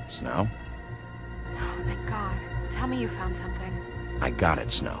 Snow? Oh, thank God. Tell me you found something. I got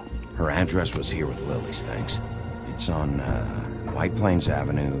it, Snow. Her address was here with Lily's things. It's on, White Plains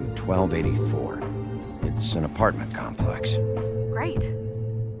Avenue, 1284. It's an apartment complex. Great.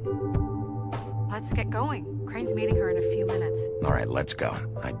 Let's get going. Crane's meeting her in a few minutes. All right, let's go.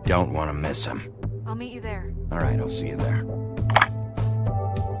 I don't want to miss him. I'll meet you there. All right, I'll see you there.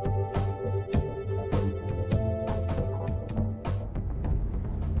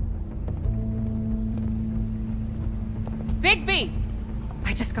 Bigby!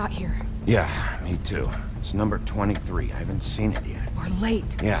 I just got here. Yeah, me too. It's number 23. I haven't seen it yet. We're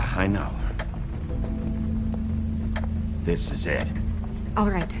late. Yeah, I know. This is it. All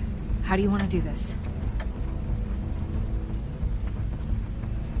right. How do you want to do this?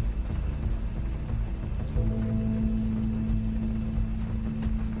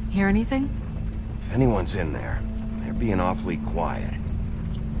 Hear anything? If anyone's in there, they're being awfully quiet.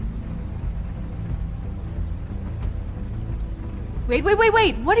 Wait!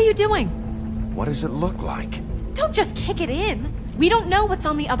 What are you doing? What does it look like? Don't just kick it in. We don't know what's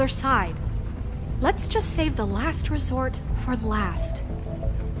on the other side. Let's just save the last resort for last.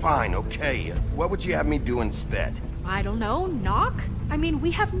 Fine, okay. What would you have me do instead? I don't know. Knock? I mean,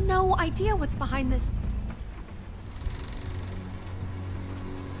 we have no idea what's behind this.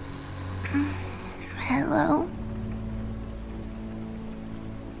 Hello?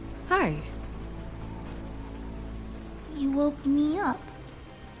 Hi. You woke me up.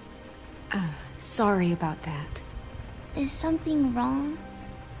 Sorry about that. Is something wrong?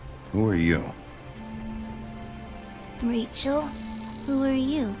 Who are you? Rachel? Who are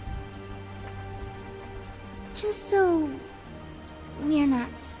you? Just so we're not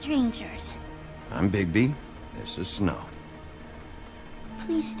strangers. I'm Bigby. This is Snow.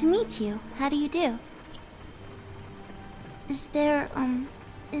 Pleased to meet you. How do you do? Is there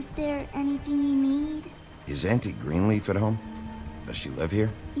anything you need? Is Auntie Greenleaf at home? Does she live here?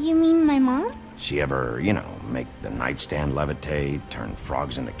 You mean my mom? She ever, make the nightstand levitate, turn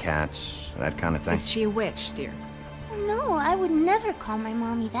frogs into cats, that kind of thing? Is she a witch, dear? No, I would never call my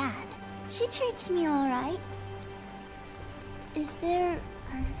mommy that. She treats me all right. Is there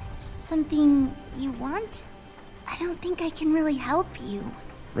something you want? I don't think I can really help you.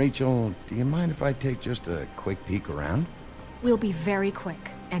 Rachel, do you mind if I take just a quick peek around? We'll be very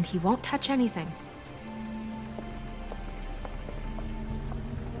quick, and he won't touch anything.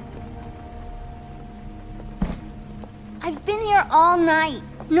 I've been here all night.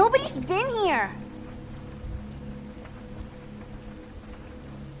 Nobody's been here.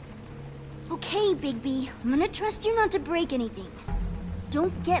 Okay, Bigby. I'm gonna trust you not to break anything.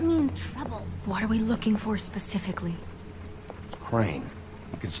 Don't get me in trouble. What are we looking for specifically? Crane.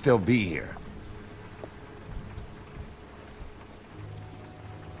 He could still be here.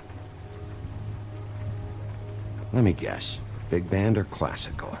 Let me guess. Big band or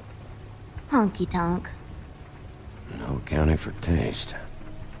classical? Honky tonk. No accounting for taste.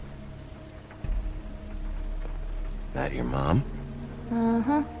 That your mom?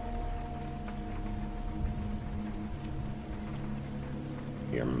 Uh-huh.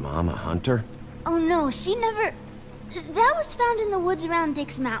 Your mom a hunter? Oh no, she never... That was found in the woods around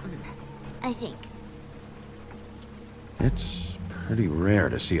Dick's Mountain, I think. It's pretty rare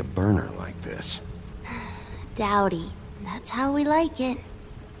to see a burner like this. Dowdy. That's how we like it.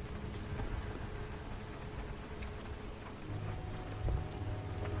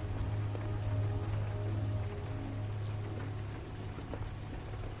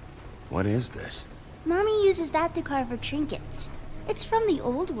 What is this? Mommy uses that to carve her trinkets. It's from the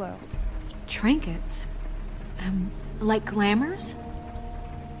old world. Trinkets? Like glamours?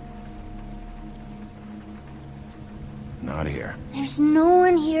 Not here. There's no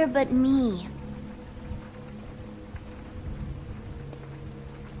one here but me.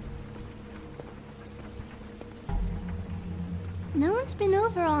 No one's been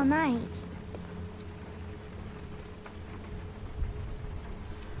over all night.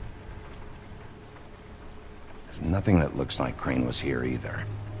 There's nothing that looks like Crane was here either.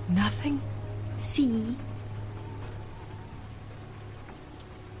 Nothing? See?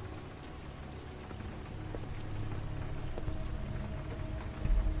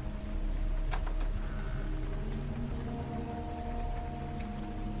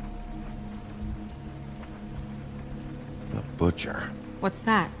 The Butcher. What's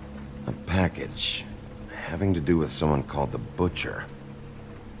that? A package having to do with someone called the Butcher.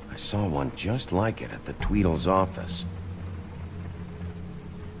 I saw one just like it at the Tweedle's office.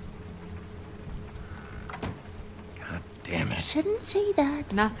 God damn it. Shouldn't say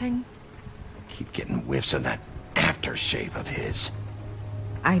that. Nothing? I keep getting whiffs of that aftershave of his.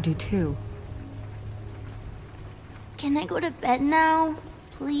 I do too. Can I go to bed now?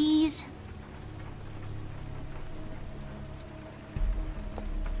 Please?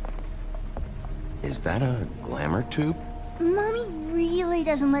 Is that a glamour tube? Mommy really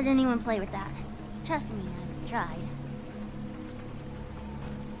doesn't let anyone play with that. Trust me, I've tried.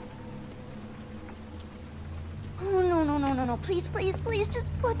 Oh, no. Please, just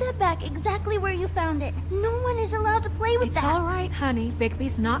put that back exactly where you found it. No one is allowed to play with that. It's all right, honey.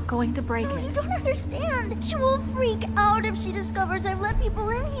 Bigby's not going to break it. You don't understand. She will freak out if she discovers I've let people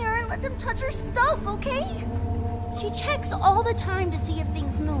in here and let them touch her stuff, okay? She checks all the time to see if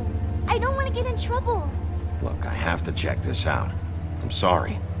things move. I don't want to get in trouble. Look, I have to check this out. I'm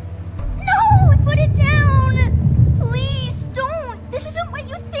sorry. No! Put it down! Please, don't! This isn't what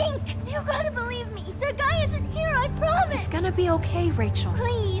you think! You gotta believe me. The guy isn't here, I promise! It's gonna be okay, Rachel.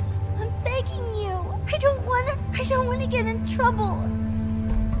 Please, I'm begging you. I don't wanna get in trouble.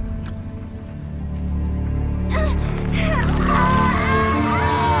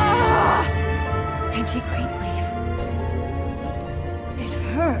 Anti-green leaf. It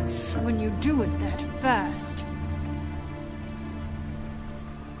hurts when you do it that fast.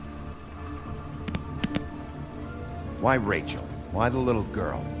 Why Rachel? Why the little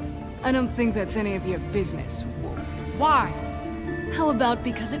girl? I don't think that's any of your business, Wolf. Why? How about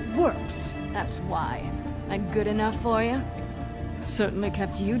because it works? That's why. That good enough for you? Certainly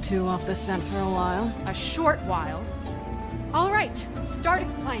kept you two off the scent for a while. A short while. All right, start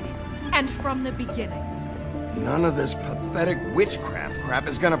explaining. And from the beginning. None of this pathetic witchcraft crap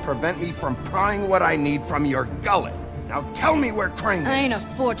is gonna prevent me from prying what I need from your gullet. Now tell me where Crane is. I ain't a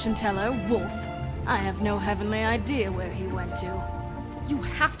fortune teller, Wolf. I have no heavenly idea where he went to. You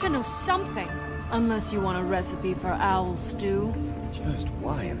have to know something. Unless you want a recipe for owl stew. Just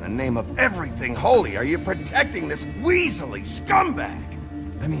why in the name of everything holy are you protecting this weaselly scumbag?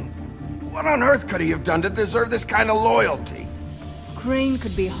 I mean, what on earth could he have done to deserve this kind of loyalty? Crane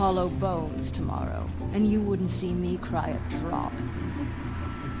could be hollow bones tomorrow, and you wouldn't see me cry a drop.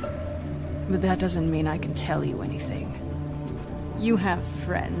 But that doesn't mean I can tell you anything. You have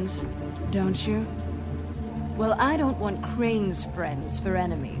friends, don't you? Well, I don't want Crane's friends for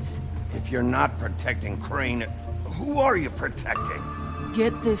enemies. If you're not protecting Crane, who are you protecting?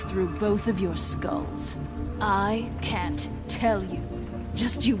 Get this through both of your skulls. I can't tell you.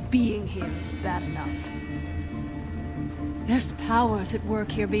 Just you being here is bad enough. There's powers at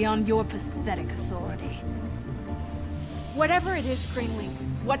work here beyond your pathetic authority. Whatever it is, Greenleaf,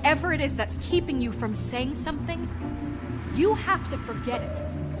 whatever it is that's keeping you from saying something, you have to forget it.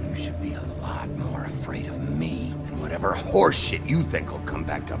 You should be a lot more afraid of me and whatever horseshit you think will come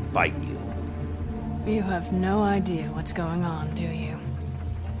back to bite you. You have no idea what's going on, do you?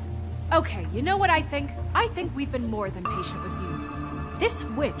 Okay, you know what I think? I think we've been more than patient with you. This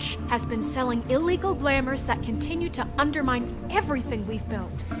witch has been selling illegal glamours that continue to undermine everything we've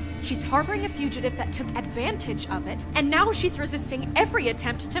built. She's harboring a fugitive that took advantage of it, and now she's resisting every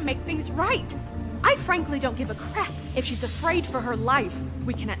attempt to make things right. I frankly don't give a crap if she's afraid for her life.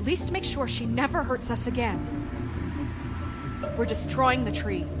 We can at least make sure she never hurts us again. We're destroying the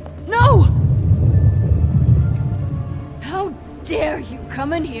tree. No! How dare you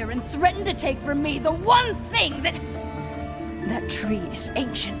come in here and threaten to take from me the one thing that... That tree is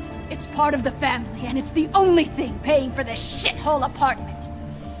ancient. It's part of the family, and it's the only thing paying for this shithole apartment.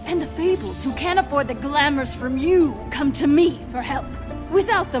 And the Fables, who can't afford the glamours from you, come to me for help.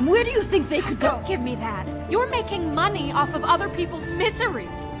 Without them, where do you think they could go? Don't give me that. You're making money off of other people's misery.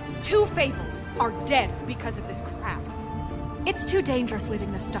 2 Fables are dead because of this crap. It's too dangerous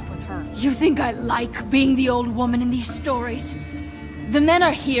leaving this stuff with her. You think I like being the old woman in these stories? The men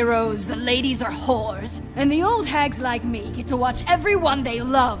are heroes, the ladies are whores, and the old hags like me get to watch everyone they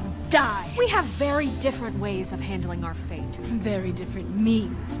love die. We have very different ways of handling our fate. Very different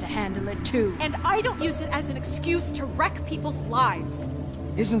means to handle it, too. And I don't use it as an excuse to wreck people's lives.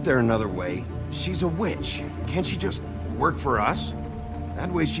 Isn't there another way? She's a witch. Can't she just work for us?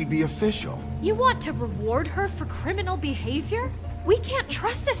 That way she'd be official. You want to reward her for criminal behavior? We can't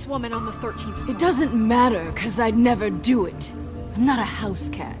trust this woman on the 13th floor. It doesn't matter, because I'd never do it. I'm not a house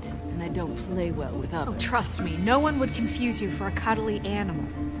cat, and I don't play well with others. Oh, trust me, no one would confuse you for a cuddly animal.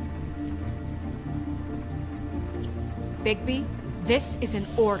 Bigby, this is an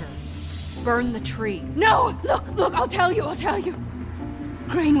order. Burn the tree. No! Look, I'll tell you.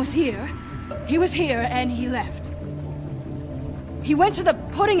 Crane was here. He was here, and he left. He went to the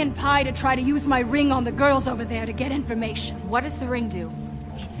pudding and pie to try to use my ring on the girls over there to get information. What does the ring do?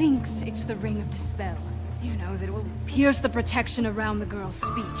 He thinks it's the ring of dispel. You know, that it will pierce the protection around the girl's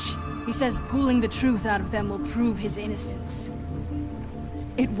speech. He says pulling the truth out of them will prove his innocence.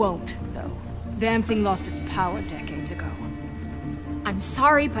 It won't, though. Damn thing lost its power decades ago. I'm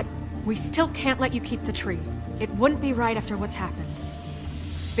sorry, but we still can't let you keep the tree. It wouldn't be right after what's happened.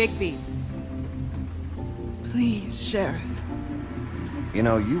 Bigby. Please, Sheriff. You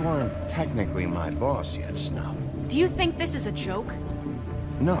know, you aren't technically my boss yet, Snow. Do you think this is a joke?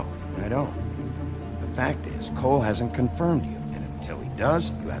 No, I don't. The fact is, Cole hasn't confirmed you, and until he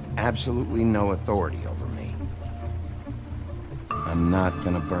does, you have absolutely no authority over me. I'm not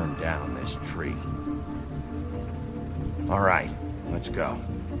gonna burn down this tree. All right, let's go.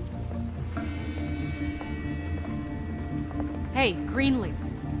 Hey, Greenleaf.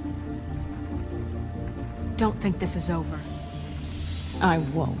 Don't think this is over. I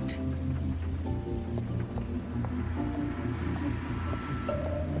won't.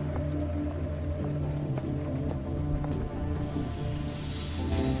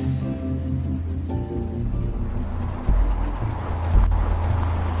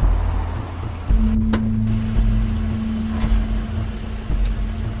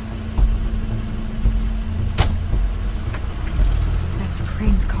 That's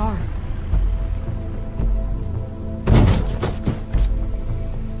Crane's car.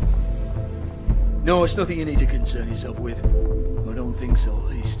 No, it's nothing you need to concern yourself with. I don't think so, at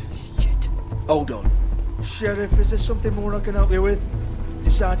least. Shit. Hold on. Sheriff, is there something more I can help you with?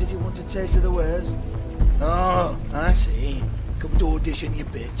 Decided you want a taste of the wares? Oh, I see. Come to audition, you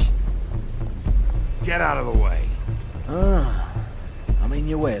bitch. Get out of the way. Ah, I'm in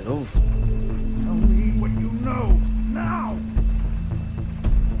your way, love. Tell me what you know, now!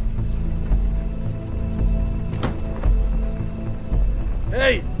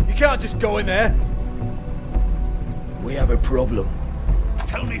 Hey, you can't just go in there. We have a problem.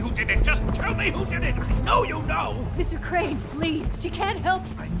 Tell me who did it. Just tell me who did it. I know you know. Mr. Crane, please. She can't help.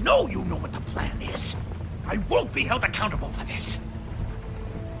 I know you know what the plan is. I won't be held accountable for this.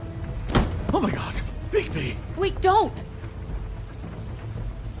 Oh my God, Bigby. Wait, don't.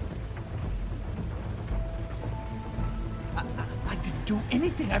 I didn't do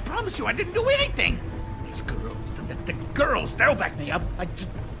anything. I promise you, I didn't do anything. These girls, the girls, they'll back me up. I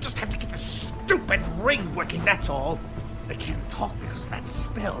just have to get this stupid ring working, that's all. They can't talk because of that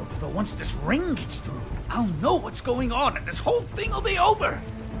spell, but once this ring gets through, I'll know what's going on and this whole thing will be over.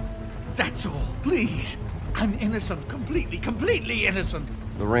 That's all, please. I'm innocent, completely innocent.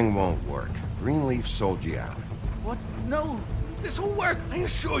 The ring won't work. Greenleaf sold you out. What? No, this will work. I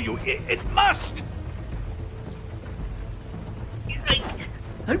assure you, it must.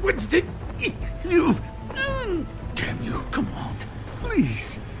 I wouldn't. You. Damn you, come on.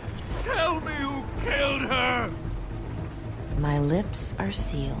 Please. Tell me who killed her. My lips are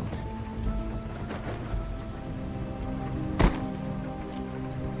sealed.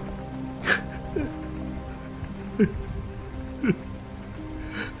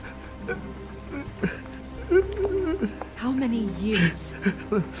 years.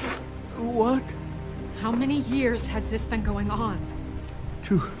 What? How many years has this been going on?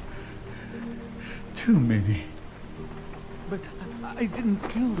 Two, maybe. But I didn't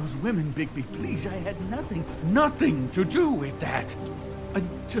kill those women, Bigby. Please, I had nothing to do with that.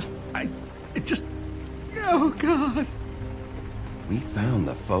 It just... Oh, God. We found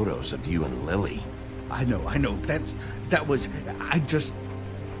the photos of you and Lily. I know. That was... I just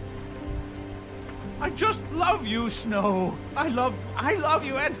love you, Snow. I love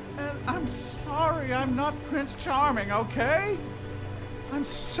you, and I'm sorry I'm not Prince Charming, okay? I'm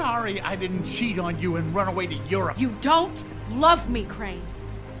sorry I didn't cheat on you and run away to Europe. You don't love me, Crane.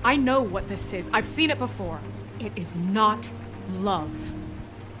 I know what this is. I've seen it before. It is not love.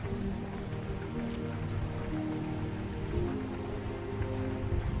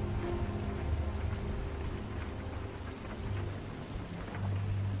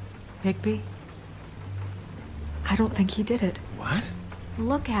 Bigby? I don't think he did it. What?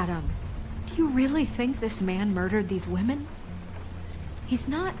 Look at him. Do you really think this man murdered these women? He's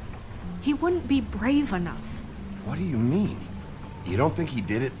not... He wouldn't be brave enough. What do you mean? You don't think he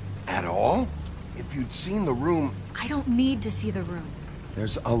did it at all? If you'd seen the room... I don't need to see the room.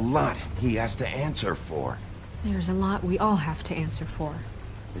 There's a lot he has to answer for. There's a lot we all have to answer for.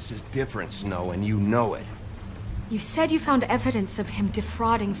 This is different, Snow, and you know it. You said you found evidence of him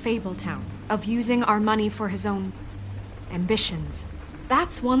defrauding Fabletown, of using our money for his own... ambitions.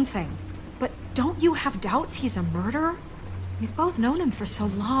 That's one thing. But don't you have doubts he's a murderer? We've both known him for so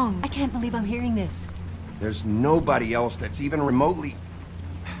long. I can't believe I'm hearing this. There's nobody else that's even remotely...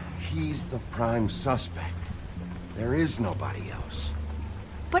 He's the prime suspect. There is nobody else.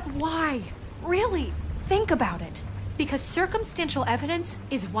 But why? Really? Think about it. Because circumstantial evidence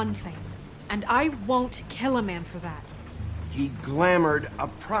is one thing. And I won't kill a man for that. He glamored a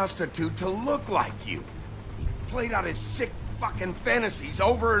prostitute to look like you. He played out his sick fucking fantasies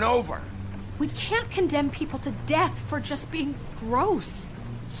over and over. We can't condemn people to death for just being gross.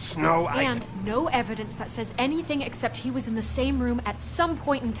 Snow, And no evidence that says anything except he was in the same room at some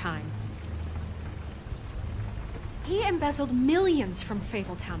point in time. He embezzled millions from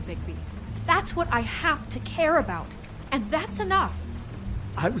Fabletown, Bigby. That's what I have to care about. And that's enough.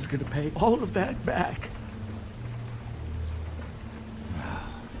 I was gonna pay all of that back.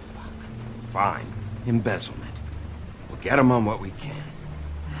 Fine. Embezzlement. We'll get him on what we can.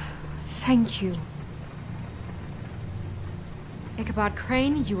 Thank you. Ichabod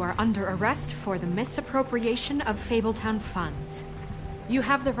Crane, you are under arrest for the misappropriation of Fabletown funds. You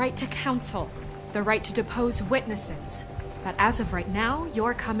have the right to counsel, the right to depose witnesses, but as of right now,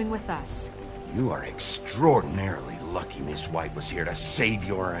 you're coming with us. You are extraordinarily lucky Miss White was here to save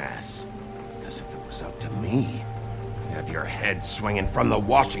your ass. Because if it was up to me, I'd have your head swinging from the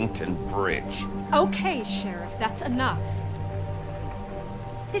Washington Bridge. Okay, Sheriff, that's enough.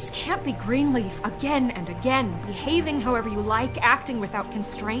 This can't be Greenleaf again and again, behaving however you like, acting without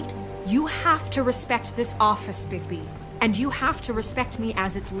constraint. You have to respect this office, Bigby. And you have to respect me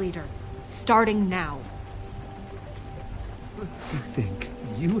as its leader. Starting now. You think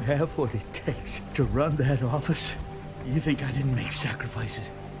you have what it takes to run that office? You think I didn't make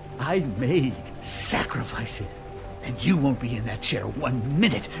sacrifices? I made sacrifices. And you won't be in that chair 1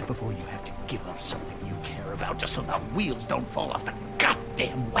 minute before you have to give up something you care about just so the wheels don't fall off the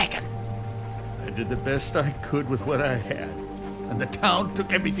goddamn wagon. I did the best I could with what I had, and the town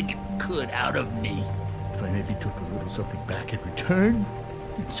took everything it could out of me. If I maybe took a little something back in return,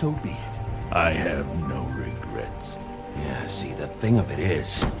 then so be it. I have no regrets. Yeah, see, the thing of it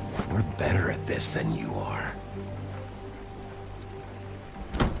is, we're better at this than you are.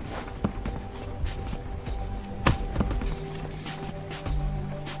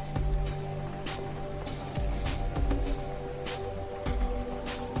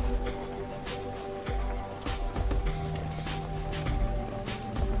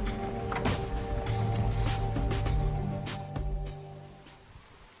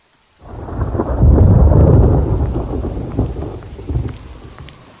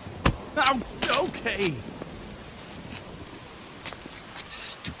 Okay.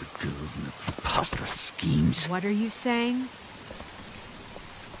 Stupid girls and their preposterous schemes. What are you saying?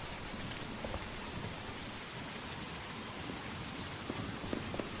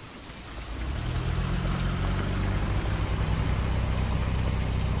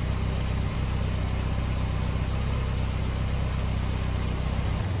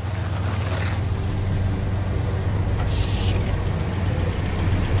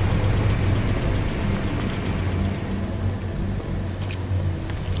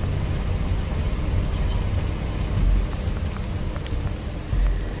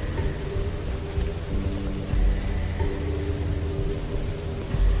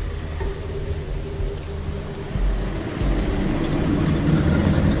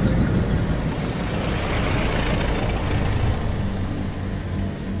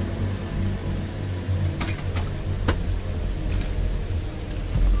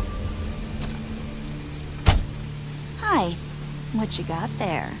 What you got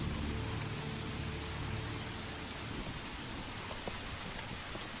there?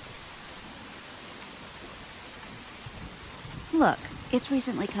 Look, it's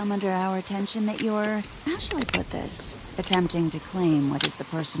recently come under our attention that you're, how shall I put this, attempting to claim what is the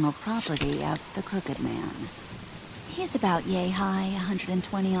personal property of the Crooked Man. He's about yay high,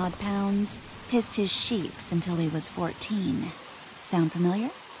 120-odd pounds, pissed his sheets until he was 14. Sound familiar?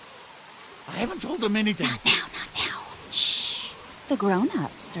 I haven't told him anything. Not now, not now. Shh. The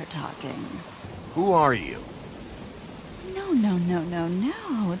grown-ups are talking. Who are you? No.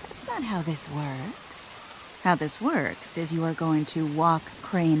 That's not how this works. How this works is you are going to walk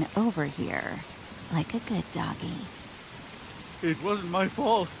Crane over here. Like a good doggy. It wasn't my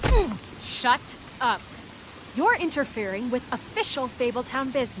fault. Shut up. You're interfering with official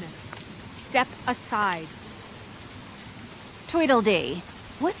Fabletown business. Step aside. Tweedledee.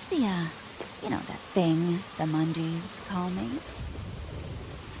 What's the, you know, that thing the Mundies call me?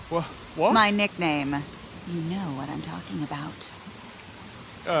 What? My nickname. You know what I'm talking about.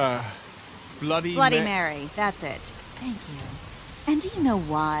 Bloody Mary. That's it. Thank you. And do you know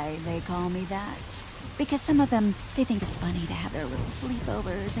why they call me that? Because some of them, they think it's funny to have their little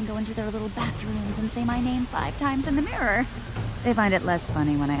sleepovers and go into their little bathrooms and say my name 5 times in the mirror. They find it less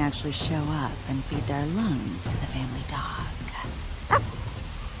funny when I actually show up and feed their lungs to the family dog.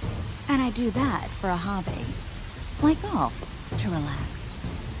 And I do that for a hobby. Like golf, to relax.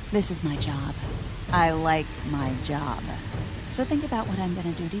 This is my job. I like my job. So think about what I'm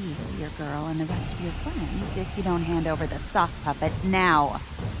gonna do to you, your girl, and the rest of your friends if you don't hand over the sock puppet now.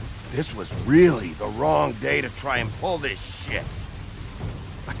 This was really the wrong day to try and pull this shit.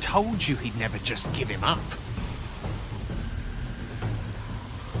 I told you he'd never just give him up.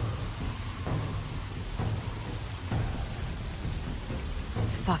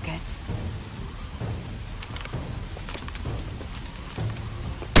 Fuck it.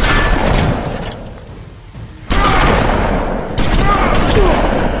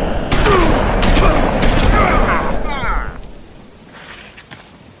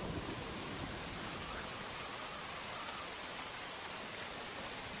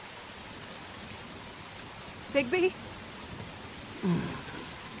 Bigby?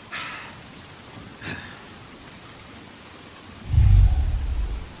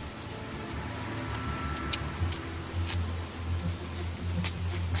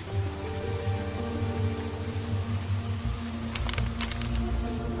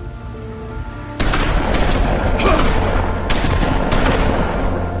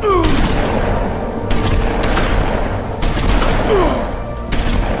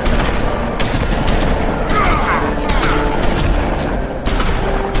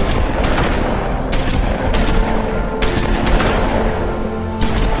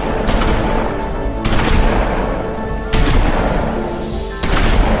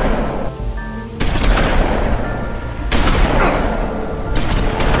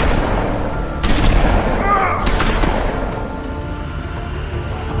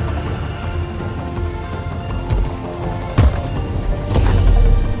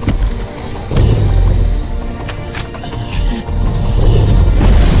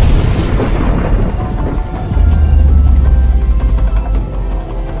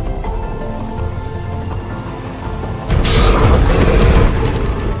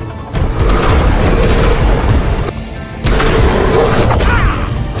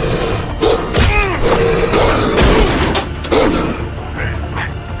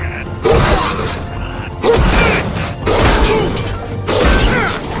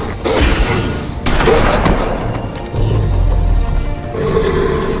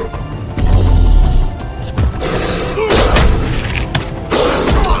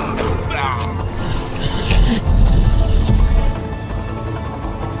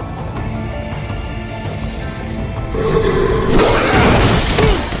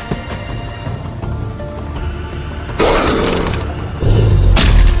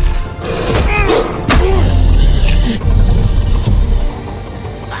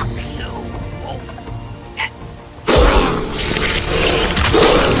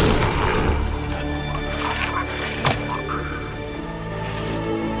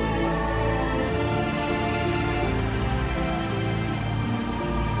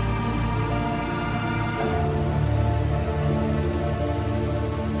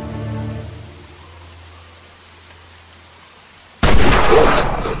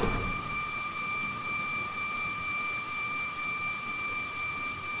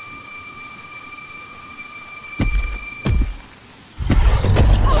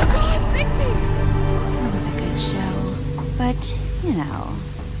 But, you know,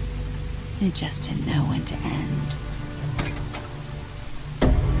 it just didn't know when to end.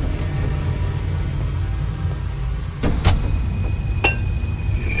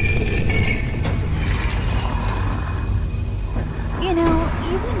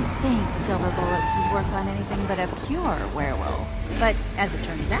 didn't think silver bullets would work on anything but a pure werewolf. But as it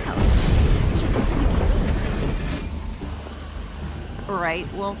turns out, it's just not the case.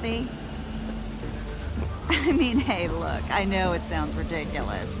 Right, Wolfie? I mean, hey, look, I know it sounds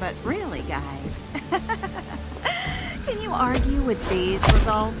ridiculous, but really, guys, can you argue with these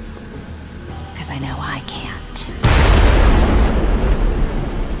results? Because I know I can't.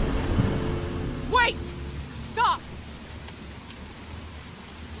 Wait! Stop!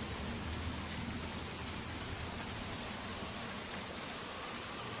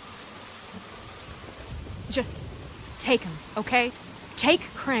 Just take him, okay? Take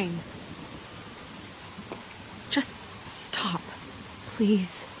Crane. Just stop,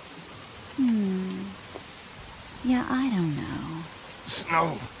 please. Yeah, I don't know.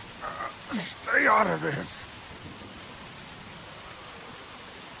 Snow, stay out of this.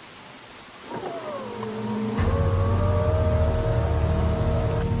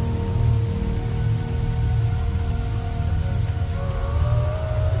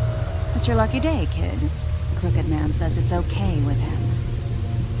 It's your lucky day, kid. The Crooked Man says it's okay with him.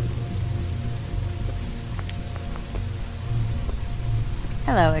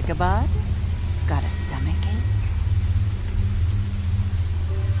 Hello, Ichabod. Got a stomachache?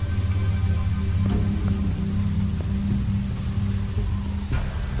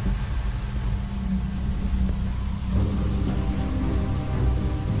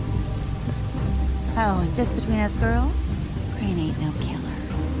 Oh, and just between us girls, Crane ain't no killer.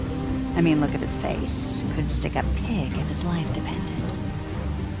 I mean, look at his face. Could stick a pig if his life depended.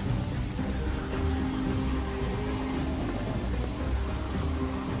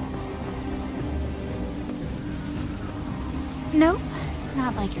 Nope,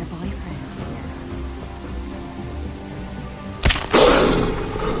 not like your boyfriend here.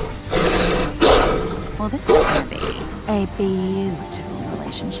 Well, this is gonna be a beautiful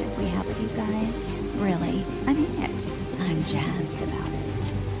relationship we have with you guys. Really, I mean it. I'm jazzed about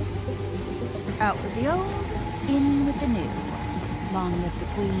it. Out with the old, in with the new. Long live the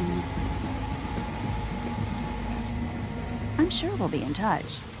Queen. I'm sure we'll be in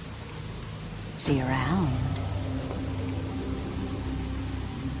touch. See you around.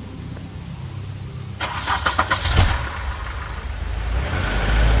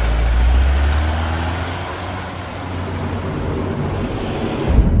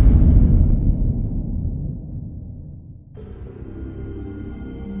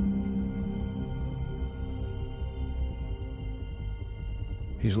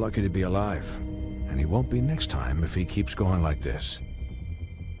 He's lucky to be alive, and he won't be next time if he keeps going like this.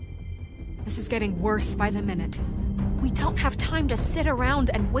 This is getting worse by the minute. We don't have time to sit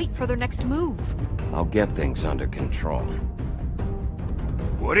around and wait for their next move. I'll get things under control.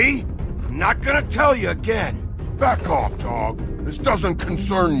 Woody, I'm not gonna tell you again. Back off, dog. This doesn't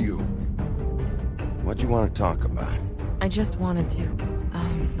concern you. What do you want to talk about? I just wanted to,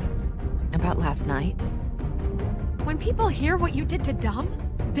 about last night. When people hear what you did to Dom,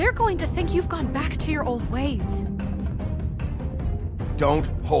 they're going to think you've gone back to your old ways. Don't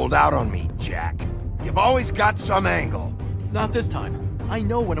hold out on me, Jack. You've always got some angle. Not this time. I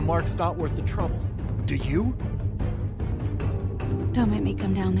know when a mark's not worth the trouble. Do you? Don't make me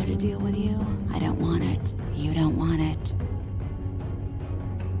come down there to deal with you. I don't want it. You don't want it.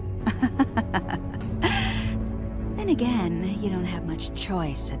 Then again, you don't have much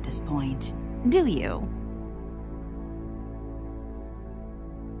choice at this point, do you?